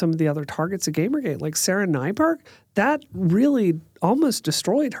against some of the other targets of Gamergate, like Sarah Nyberg, that really almost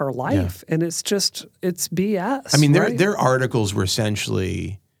destroyed her life. And it's BS. I mean, their articles were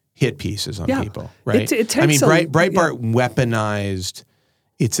essentially hit pieces on people, right? It takes Breitbart weaponized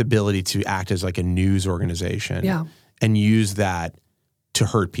its ability to act as like a news organization and use that to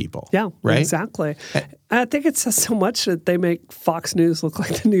hurt people. Yeah, right? Exactly. I think it says so much that they make Fox News look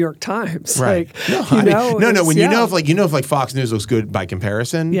like the New York Times. Right. Like, no. When you know if Fox News looks good by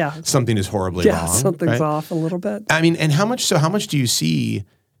comparison, something is horribly wrong. Something's off a little bit. I mean, and how much do you see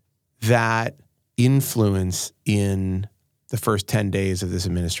that influence in the first 10 days of this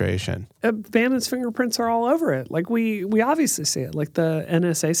administration? Bannon's fingerprints are all over it. Like we obviously see it. Like the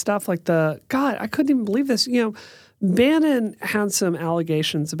NSA stuff. Like God, I couldn't even believe this. Bannon had some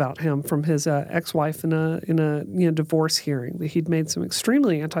allegations about him from his ex-wife in a divorce hearing that he'd made some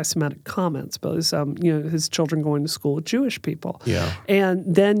extremely anti-Semitic comments about his children going to school with Jewish people. Yeah. And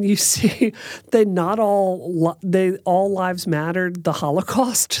then you see all lives mattered the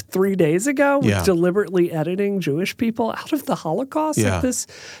Holocaust 3 days ago with deliberately editing Jewish people out of the Holocaust. Yeah. Like this,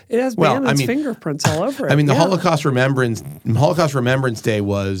 it has Bannon's fingerprints all over it. I mean, the Holocaust Remembrance Day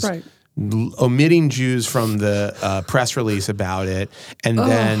was omitting Jews from the press release about it and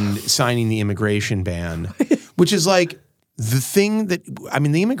then signing the immigration ban, which is like the thing that, I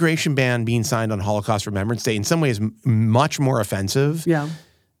mean, the immigration ban being signed on Holocaust Remembrance Day in some ways much more offensive. Yeah.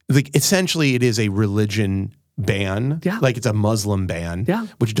 Like essentially it is a religion ban. Yeah. Like it's a Muslim ban,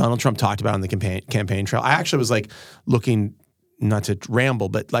 which Donald Trump talked about on the campaign trail. I actually was like looking, not to ramble,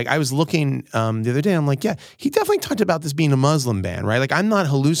 but like I was looking the other day, I'm like, yeah, he definitely talked about this being a Muslim ban, right? Like I'm not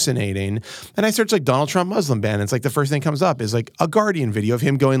hallucinating. And I searched like Donald Trump Muslim ban. And it's like the first thing that comes up is like a Guardian video of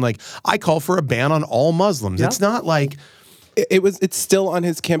him going like, I call for a ban on all Muslims. It's not like... It's still on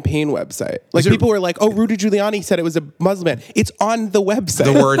his campaign website. Like people were like, "Oh, Rudy Giuliani said it was a Muslim ban." It's on the website.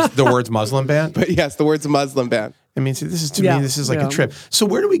 The words Muslim ban. But yes, the words Muslim ban. I mean, so this is like a trip. So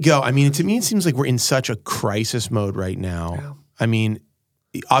where do we go? I mean, to me, it seems like we're in such a crisis mode right now. Yeah. I mean,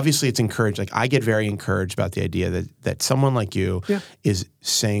 obviously, it's encouraged. Like I get very encouraged about the idea that someone like you is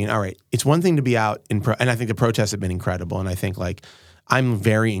saying, "All right, it's one thing to be out and I think the protests have been incredible, and I think like I'm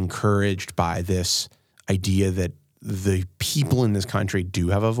very encouraged by this idea that the people in this country do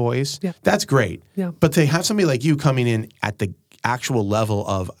have a voice. Yeah. That's great. Yeah. But to have somebody like you coming in at the actual level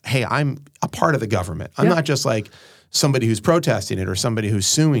of, hey, I'm a part of the government. I'm not just like somebody who's protesting it or somebody who's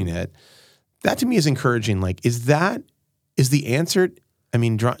suing it. That to me is encouraging. Like, is the answer? I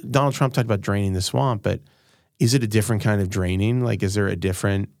mean, Donald Trump talked about draining the swamp, but is it a different kind of draining? Like, does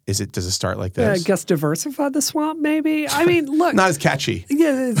it start like this? I guess diversify the swamp, maybe. I mean, look. Not as catchy.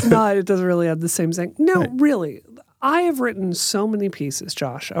 Yeah, it's not. It doesn't really have the same thing. No, really. I have written so many pieces,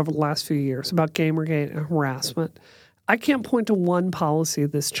 Josh, over the last few years about Gamergate and harassment. I can't point to one policy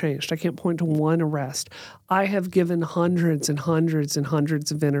that's changed. I can't point to one arrest. I have given hundreds and hundreds and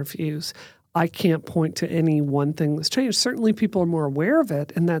hundreds of interviews. I can't point to any one thing that's changed. Certainly people are more aware of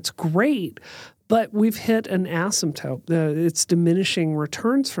it, and that's great. But we've hit an asymptote. It's diminishing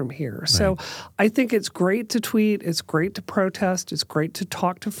returns from here. Right. So I think it's great to tweet. It's great to protest. It's great to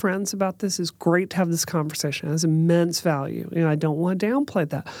talk to friends about this. It's great to have this conversation. It has immense value. And I don't want to downplay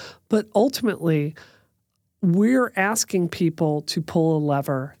that. But ultimately, we're asking people to pull a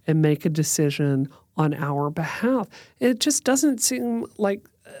lever and make a decision on our behalf. It just doesn't seem like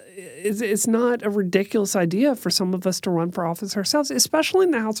it's not a ridiculous idea for some of us to run for office ourselves, especially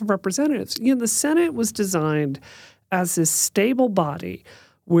in the House of Representatives. The Senate was designed as this stable body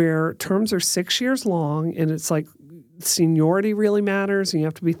where terms are 6 years long, and it's like seniority really matters, and you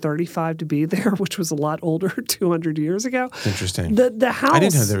have to be 35 to be there, which was a lot older 200 years ago. Interesting. The House... I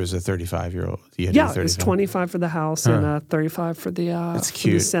didn't know there was a 35-year-old. Yeah, it's 25 for the House and 35 for the That's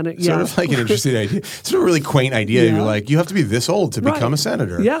cute. For the Senate. Sort of like an interesting idea. It's a really quaint idea. Yeah. You're like, you have to be this old to become a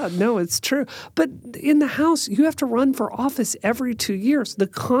senator. Yeah, no, it's true. But in the House, you have to run for office every 2 years. The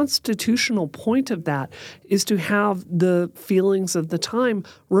constitutional point of that is to have the feelings of the time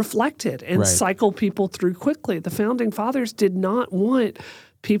reflected and cycle people through quickly. The Founding Fathers did not want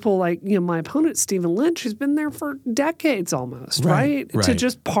people like my opponent, Stephen Lynch, who's been there for decades almost, right? To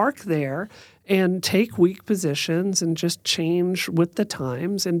just park there and take weak positions and just change with the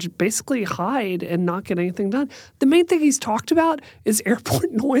times and basically hide and not get anything done. The main thing he's talked about is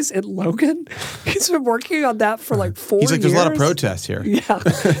airport noise at Logan. He's been working on that for like 4 years. He's like, there's a lot of protests here. Yeah.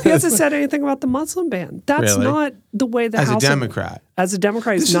 He hasn't said anything about the Muslim ban. That's not the way the House... As a Democrat. As a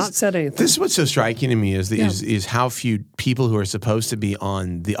Democrat, he's not said anything. This is what's so striking to me is how few people who are supposed to be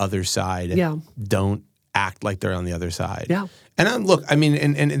on the other side don't act like they're on the other side. Yeah. And look, I mean,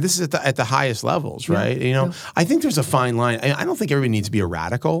 and this is at the highest levels, right? I think there's a fine line. I don't think everybody needs to be a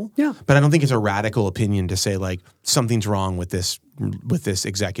radical. Yeah. But I don't think it's a radical opinion to say like something's wrong with this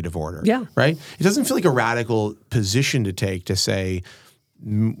executive order. Yeah. Right? It doesn't feel like a radical position to take to say,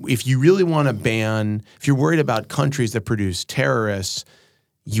 if you really want to ban, if you're worried about countries that produce terrorists,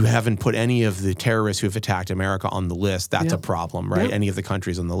 you haven't put any of the terrorists who have attacked America on the list. That's a problem, right? Yeah. Any of the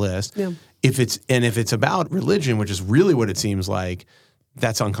countries on the list. Yeah. If it's about religion, which is really what it seems like,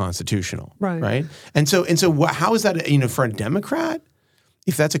 that's unconstitutional, right? And so how is that, for a Democrat?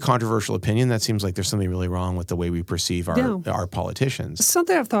 If that's a controversial opinion, that seems like there's something really wrong with the way we perceive our politicians.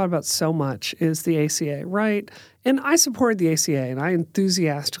 Something I've thought about so much is the ACA, right? And I supported the ACA, and I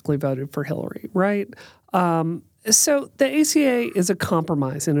enthusiastically voted for Hillary, right? So the ACA is a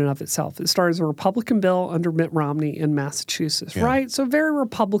compromise in and of itself. It started as a Republican bill under Mitt Romney in Massachusetts, right? So a very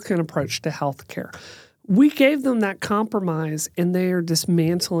Republican approach to health care. We gave them that compromise, and they are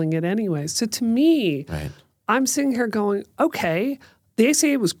dismantling it anyway. So to me, I'm sitting here going, okay, the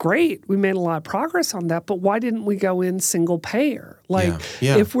ACA was great. We made a lot of progress on that, but why didn't we go in single payer?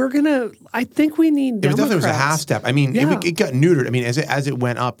 If we're going to, I think we need Democrats. It was a half step. I mean, it got neutered. I mean, as it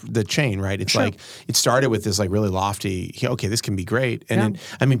went up the chain, right? It's like it started with this like really lofty, okay, this can be great. And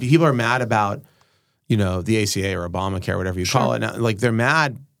then, people are mad about, the ACA or Obamacare, whatever you call it. Now, like they're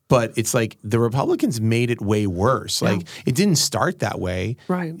mad, but it's like the Republicans made it way worse. Like it didn't start that way.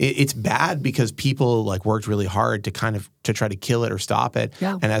 Right. It's bad because people like worked really hard to try to kill it or stop it.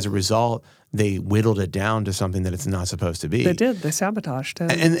 Yeah. And as a result, they whittled it down to something that it's not supposed to be. They did. They sabotaged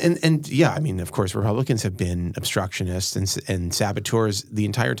it. And of course, Republicans have been obstructionists and saboteurs the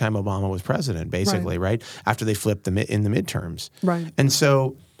entire time Obama was president, basically, right? After they flipped in the midterms. Right. And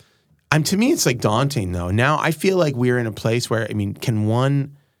so, to me, it's like daunting though. Now I feel like we're in a place where,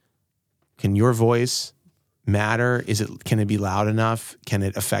 can your voice matter? Can it be loud enough? Can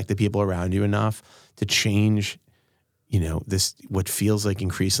it affect the people around you enough to change, this what feels like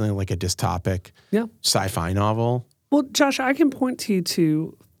increasingly like a dystopic sci-fi novel? Well, Josh, I can point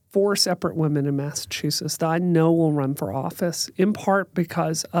to 4 separate women in Massachusetts that I know will run for office, in part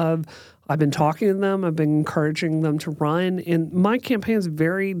because of I've been talking to them. I've been encouraging them to run. And my campaign is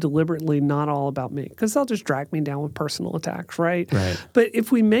very deliberately not all about me because they'll just drag me down with personal attacks, right? But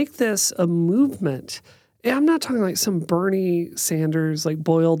if we make this a movement, I'm not talking like some Bernie Sanders, like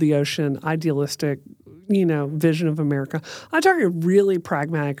boil the ocean, idealistic, vision of America. I'm talking a really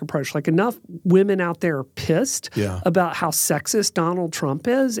pragmatic approach. Like enough women out there are pissed about how sexist Donald Trump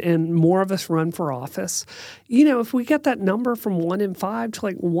is and more of us run for office. If we get that number from 1 in 5 to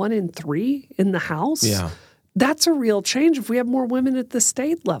like 1 in 3 in the House, that's a real change if we have more women at the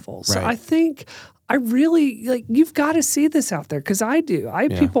state level. So I think I really, you've got to see this out there because I do. I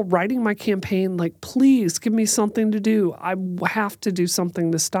have people writing my campaign like, please give me something to do. I have to do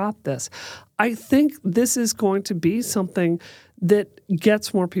something to stop this. I think this is going to be something that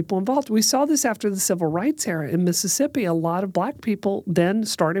gets more people involved. We saw this after the civil rights era in Mississippi. A lot of black people then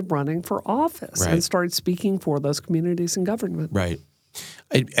started running for office and started speaking for those communities in government. Right.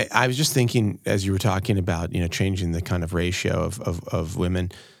 I was just thinking as you were talking about, changing the kind of ratio of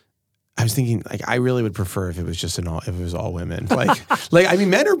women. I was thinking, I really would prefer if it was just if it was all women.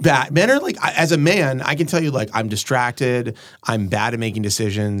 Men are bad. Men are as a man, I can tell you, I'm distracted. I'm bad at making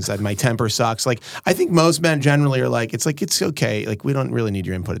decisions. My temper sucks. I think most men generally are it's okay. We don't really need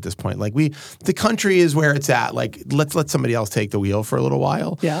your input at this point. The country is where it's at. Let's let somebody else take the wheel for a little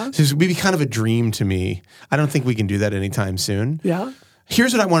while. Yeah. So it would be kind of a dream to me. I don't think we can do that anytime soon. Yeah.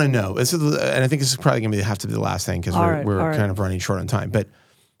 Here's what I want to know. And I think this is probably going to have to be the last thing because we're kind of running short on time. But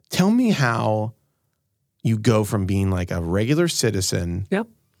tell me how you go from being a regular citizen. Yep.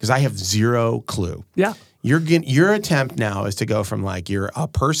 Because I have zero clue. Yeah. Your attempt now is to go from you're a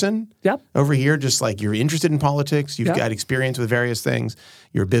person. Yep. Over here, just you're interested in politics. You've got experience with various things.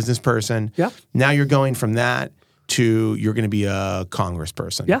 You're a business person. Yep. Now you're going from that to you're going to be a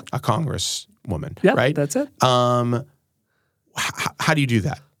congressperson. Yeah. A congresswoman. Yeah. Right. That's it. How do you do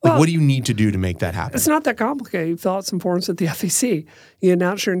that? What do you need to do to make that happen? It's not that complicated. You fill out some forms at the FEC. You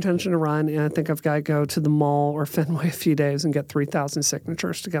announce your intention to run, and I think I've got to go to the mall or Fenway a few days and get 3,000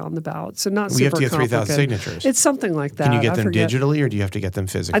 signatures to get on the ballot. So not super complicated. We have to get 3,000 signatures. It's something like that. Can you get them digitally, or do you have to get them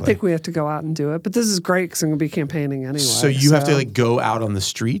physically? I think we have to go out and do it. But this is great because I'm going to be campaigning anyway. So you have to go out on the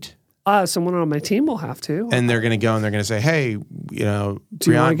street? Someone on my team will have to. And they're going to go and they're going to say, hey, Brianna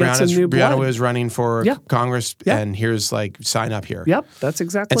is running for Congress, and here's sign up here. Yep, that's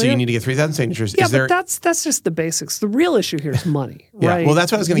exactly And so you need to get 3,000 signatures. Yeah, but that's just the basics. The real issue here is money, right? Yeah, well,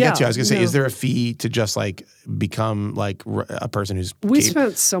 that's what I was going to get to. I was going to say, is there a fee to just become a person who's... We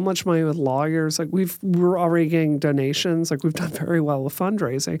spent so much money with lawyers. We're already getting donations. We've done very well with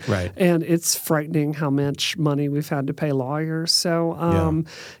fundraising. Right. And it's frightening how much money we've had to pay lawyers. So,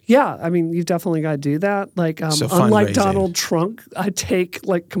 you've definitely got to do that. So unlike Donald Trump, I take take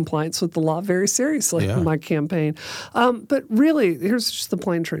like compliance with the law very seriously in my campaign. But really, here's just the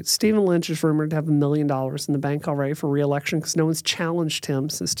plain truth. Stephen Lynch is rumored to have $1 million in the bank already for re-election because no one's challenged him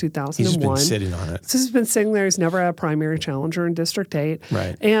since 2001. He's been sitting on it. So he's been sitting there. He's never had a primary challenger in District 8.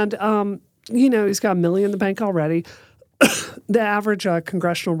 Right. And, he's got $1 million in the bank already. The average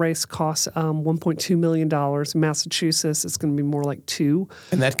congressional race costs $1.2 million. In Massachusetts, it's going to be more like $2 million.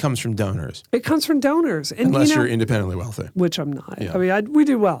 And that comes from donors. It comes from donors. And, unless you're independently wealthy. Which I'm not. Yeah. I mean, we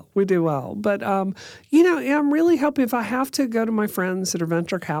do well. We do well. But, I'm really hoping if I have to go to my friends that are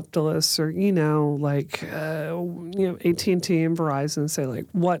venture capitalists or, AT&T and Verizon and say, like,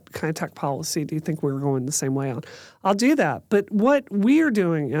 what kind of tech policy do you think we're going the same way on? I'll do that. But what we are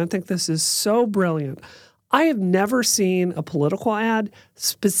doing, and I think this is so brilliant, I have never seen a political ad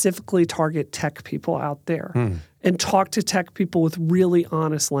specifically target tech people out there and talk to tech people with really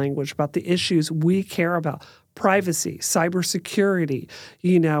honest language about the issues we care about. Privacy, cybersecurity,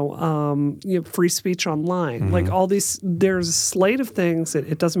 free speech online, like all these, there's a slate of things that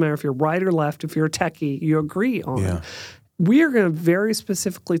it doesn't matter if you're right or left, if you're a techie, you agree on. Yeah. We are going to very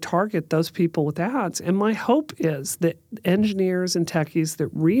specifically target those people with ads. And my hope is that engineers and techies that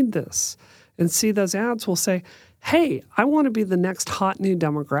read this and see those ads will say, hey, I want to be the next hot new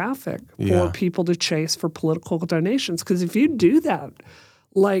demographic for people to chase for political donations. Because if you do that,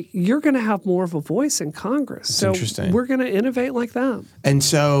 you're going to have more of a voice in Congress. That's so interesting. We're going to innovate like that. And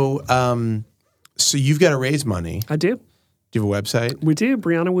so you've got to raise money. I do. Do you have a website? We do.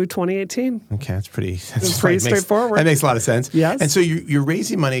 Brianna Wu 2018. Okay, that's pretty straightforward. That makes a lot of sense. Yes. And so you're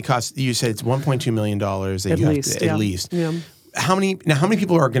raising money. It costs, you said it's $1.2 million that At you least, have to, yeah. at least. Yeah. How many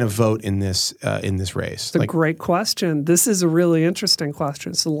people are going to vote in this race? It's a great question. This is a really interesting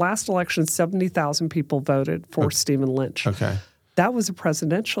question. So the last election, 70,000 people voted for Stephen Lynch. Okay. That was a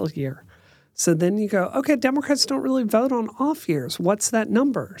presidential year. So then you go, okay, Democrats don't really vote on off years. What's that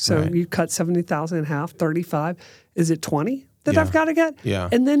number? So you cut 70,000 in half, 35. Is it 20 that I've got to get? Yeah.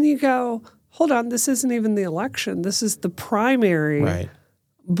 And then you go, hold on, this isn't even the election. This is the primary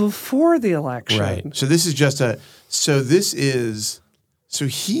before the election. Right. So this is just so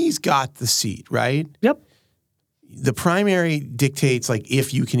he's got the seat, right? Yep. The primary dictates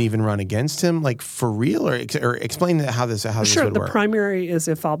if you can even run against him, for real, or explain how this would work. The primary is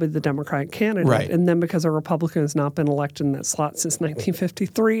if I'll be the Democratic candidate, right? And then because a Republican has not been elected in that slot since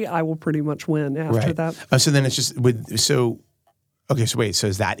 1953, I will pretty much win after that. So then it's just so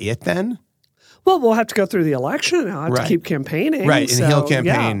is that it then? Well, we'll have to go through the election. I'll have to keep campaigning, right? And so, he'll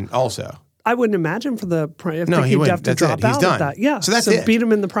campaign also. I wouldn't imagine for the no, he'd have to drop out done. of that. Yeah, so that's it. Beat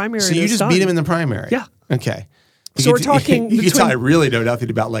him in the primary. So you just beat him in the primary. Yeah. Okay. So we're talking. You can tell I really know nothing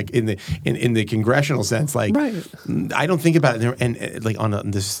about in the congressional sense. I don't think about it and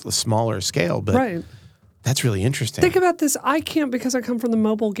on this smaller scale, but that's really interesting. Think about this. I can't because I come from the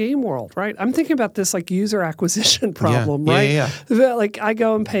mobile game world, right? I'm thinking about this user acquisition problem, right? Yeah. I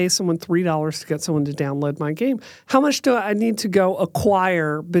go and pay someone $3 to get someone to download my game. How much do I need to go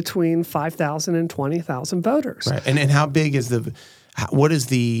acquire between 5,000 and 20,000 voters? Right. And how big is what is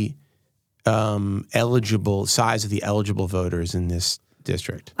the eligible size of the eligible voters in this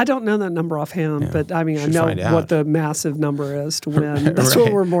district? I don't know that number offhand, but I mean, I know what the massive number is to win. That's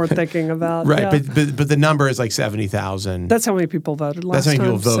what we're more thinking about. Right, yeah. but the number is 70,000. That's how many people voted last time. That's how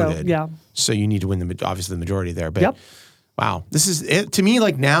many people voted. So, so you need to win obviously the majority there. But wow, this is it to me.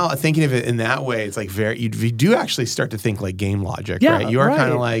 Now thinking of it in that way, it's you do actually start to think game logic, right? You are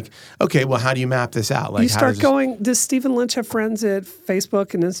kind of okay, well, how do you map this out? You start going. Does Stephen Lynch have friends at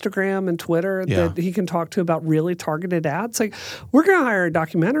Facebook and Instagram and Twitter that he can talk to about really targeted ads? We're going to hire a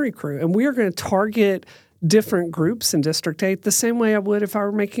documentary crew, and we are going to target different groups in District 8 the same way I would if I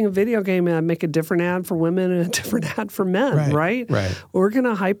were making a video game and I'd make a different ad for women and a different ad for men, right? We're going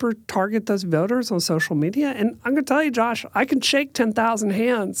to hyper-target those voters on social media. And I'm going to tell you, Josh, I can shake 10,000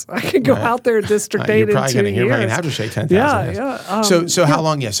 hands. I can go out there at District 8 in 2 years. You're probably going to have to shake 10,000 hands. Yeah. So how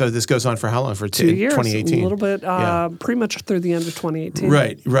long? So this goes on for how long? For 2 years. 2018? A little bit, pretty much through the end of 2018.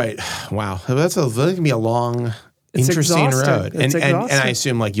 Right. Wow. That's going to be a long, interesting road. And I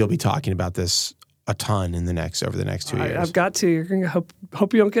assume you'll be talking about this a ton over the next 2 years. I've got to. You're going to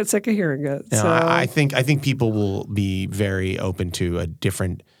hope you don't get sick of hearing it. No, I think people will be very open to a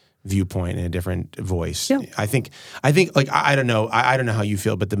different viewpoint and a different voice. Yeah. I think I don't know. I don't know how you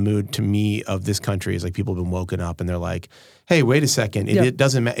feel, but the mood to me of this country is people have been woken up and they're like, hey, wait a second. It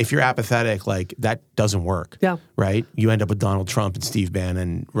doesn't matter. If you're apathetic, that doesn't work. Yeah. Right? You end up with Donald Trump and Steve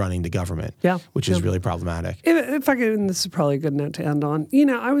Bannon running the government. Yeah. Which is really problematic. If I could, and this is probably a good note to end on.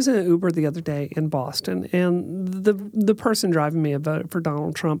 I was in an Uber the other day in Boston, and the person driving me had voted for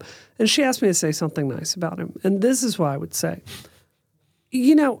Donald Trump, and she asked me to say something nice about him. And this is what I would say.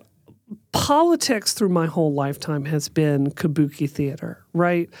 Politics through my whole lifetime has been kabuki theater,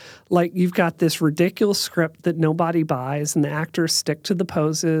 right? Like you've got this ridiculous script that nobody buys and the actors stick to the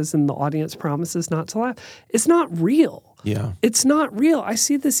poses and the audience promises not to laugh. It's not real. Yeah. It's not real. I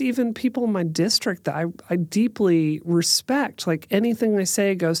see this even people in my district that I deeply respect. Like anything they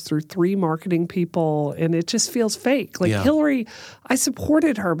say goes through 3 marketing people and it just feels fake. Like Hillary, I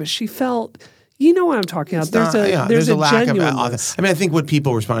supported her, but she felt... You know what I'm talking about. There's a lack of I mean, I think what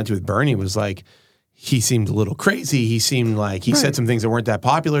people responded to with Bernie was like, he seemed a little crazy. He seemed like he said some things that weren't that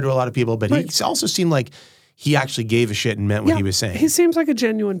popular to a lot of people, but he also seemed like he actually gave a shit and meant what he was saying. He seems like a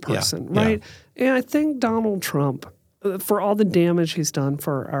genuine person, right? Yeah. And I think Donald Trump, for all the damage he's done to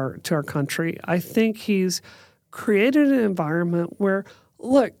our country, I think he's created an environment where,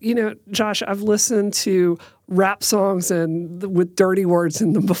 look, Josh, I've listened to rap songs and with dirty words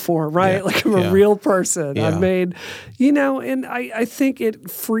in them before, right? Yeah. Like I'm a real person. Yeah. I've made, and I think it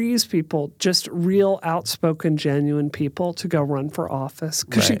frees people, just real outspoken, genuine people to go run for office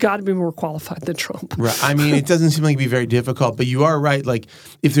because you got to be more qualified than Trump. Right. I mean, it doesn't seem like it'd be very difficult, but you are right. Like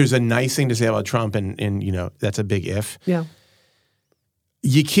if there's a nice thing to say about Trump and that's a big if. Yeah.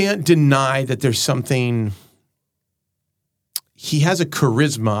 You can't deny that there's something... He has a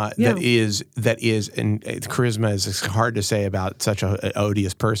charisma that is, and charisma is hard to say about such an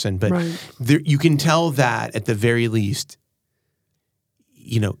odious person, but you can tell that at the very least,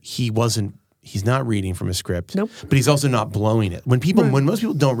 he's not reading from a script, but he's also not blowing it. When most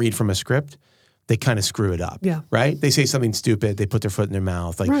people don't read from a script, they kind of screw it up, right? They say something stupid, they put their foot in their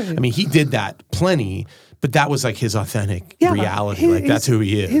mouth. Like, I mean, he did that plenty, but that was like his authentic reality. That's who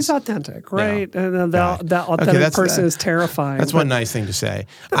he is. He's authentic, right? Yeah. And that authentic person is terrifying. That's one nice thing to say.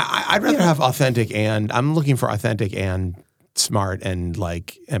 I'd rather have authentic and I'm looking for authentic and smart and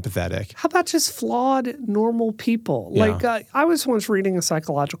like empathetic. How about just flawed, normal people? Yeah. Like I was once reading a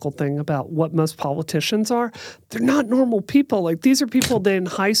psychological thing about what most politicians are. They're not normal people. Like these are people that in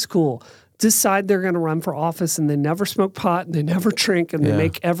high school decide they're going to run for office and they never smoke pot and they never drink and they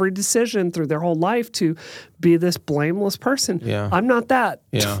make every decision through their whole life to be this blameless person. Yeah. I'm not that.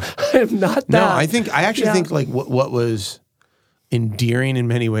 Yeah. I'm not that. No, I actually think like what was endearing in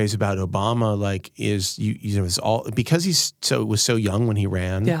many ways about Obama, like is it's all because was so young when he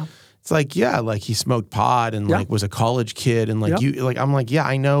ran. Yeah. It's like, like he smoked pot and like was a college kid and like I'm like,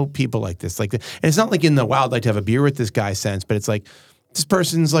 I know people like this. Like, and it's not like in the wild, like to have a beer with this guy sense, but it's like, this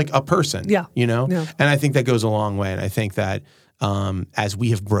person's like a person, And I think that goes a long way. And I think that as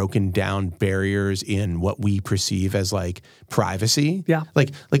we have broken down barriers in what we perceive as like privacy,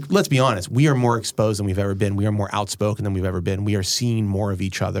 like let's be honest, we are more exposed than we've ever been. We are more outspoken than we've ever been. We are seeing more of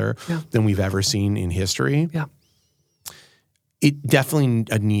each other than we've ever seen in history. Yeah, it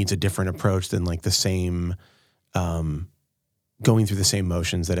definitely needs a different approach than like the same. Going through the same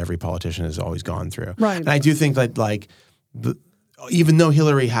motions that every politician has always gone through. Right. And I do think that like even though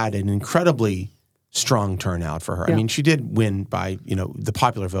Hillary had an incredibly strong turnout for her, I mean, she did win by, the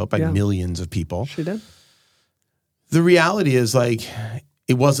popular vote by millions of people. She did. The reality is like,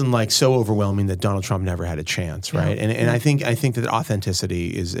 it wasn't like so overwhelming that Donald Trump never had a chance, right? And I think that authenticity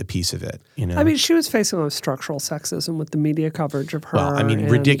is a piece of it, I mean, she was facing a structural sexism with the media coverage of her. Well, I mean,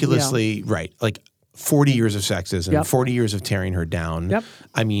 ridiculously, right. Like 40 years of sexism, 40 years of tearing her down. Yep.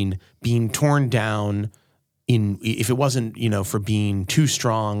 I mean, being torn down if it wasn't, for being too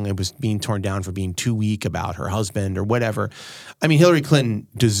strong, it was being torn down for being too weak about her husband or whatever. I mean, Hillary Clinton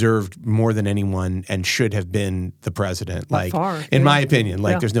deserved more than anyone and should have been the president. In my opinion,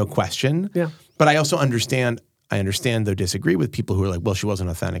 there's no question. Yeah. But I also understand, though, disagree with people who are like, well, she wasn't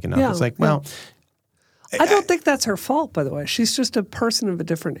authentic enough. It's like, well, I don't think that's her fault, by the way. She's just a person of a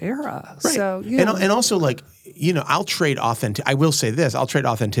different era. Right. So, and also like, I'll trade I will say this, I'll trade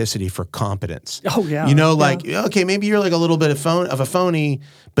authenticity for competence. Oh, yeah. Okay, maybe you're like a little bit of a phony,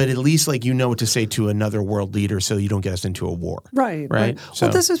 but at least like you know what to say to another world leader so you don't get us into a war. Right. So,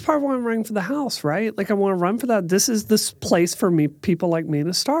 well, this is part of why I'm running for the House, right? Like I want to run for that. This is this place for people like me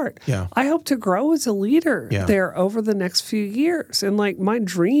to start. Yeah. I hope to grow as a leader there over the next few years. And like my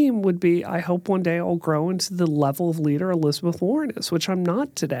dream would be, I hope one day I'll grow into the level of leader Elizabeth Warren is, which I'm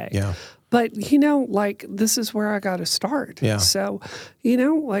not today. Yeah. But, like, this is where I got to start. Yeah. So,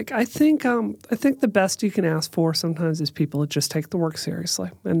 like, I think the best you can ask for sometimes is people that just take the work seriously.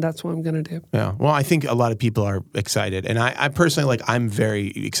 And that's what I'm going to do. Yeah. Well, I think a lot of people are excited. And I personally, like, I'm very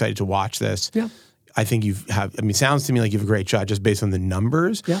excited to watch this. Yeah. I think it sounds to me like you have a great shot just based on the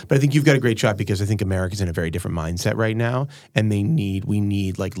numbers. Yeah. But I think you've got a great shot because I think America's in a very different mindset right now, and we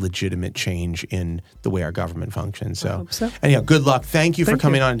need like legitimate change in the way our government functions. So, I hope so. Anyhow, good luck. Thank you for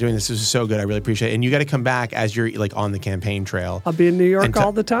coming on and doing this. This is so good. I really appreciate it. And you got to come back as you're like on the campaign trail. I'll be in New York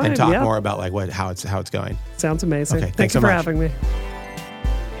all the time and talk more about like how it's going. Sounds amazing. Okay, Thank you for having me.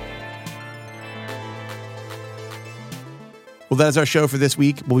 Well, that is our show for this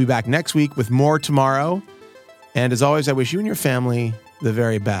week. We'll be back next week with more tomorrow. And as always, I wish you and your family the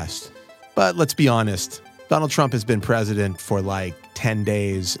very best. But let's be honest, Donald Trump has been president for like 10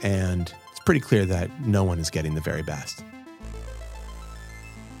 days, and it's pretty clear that no one is getting the very best.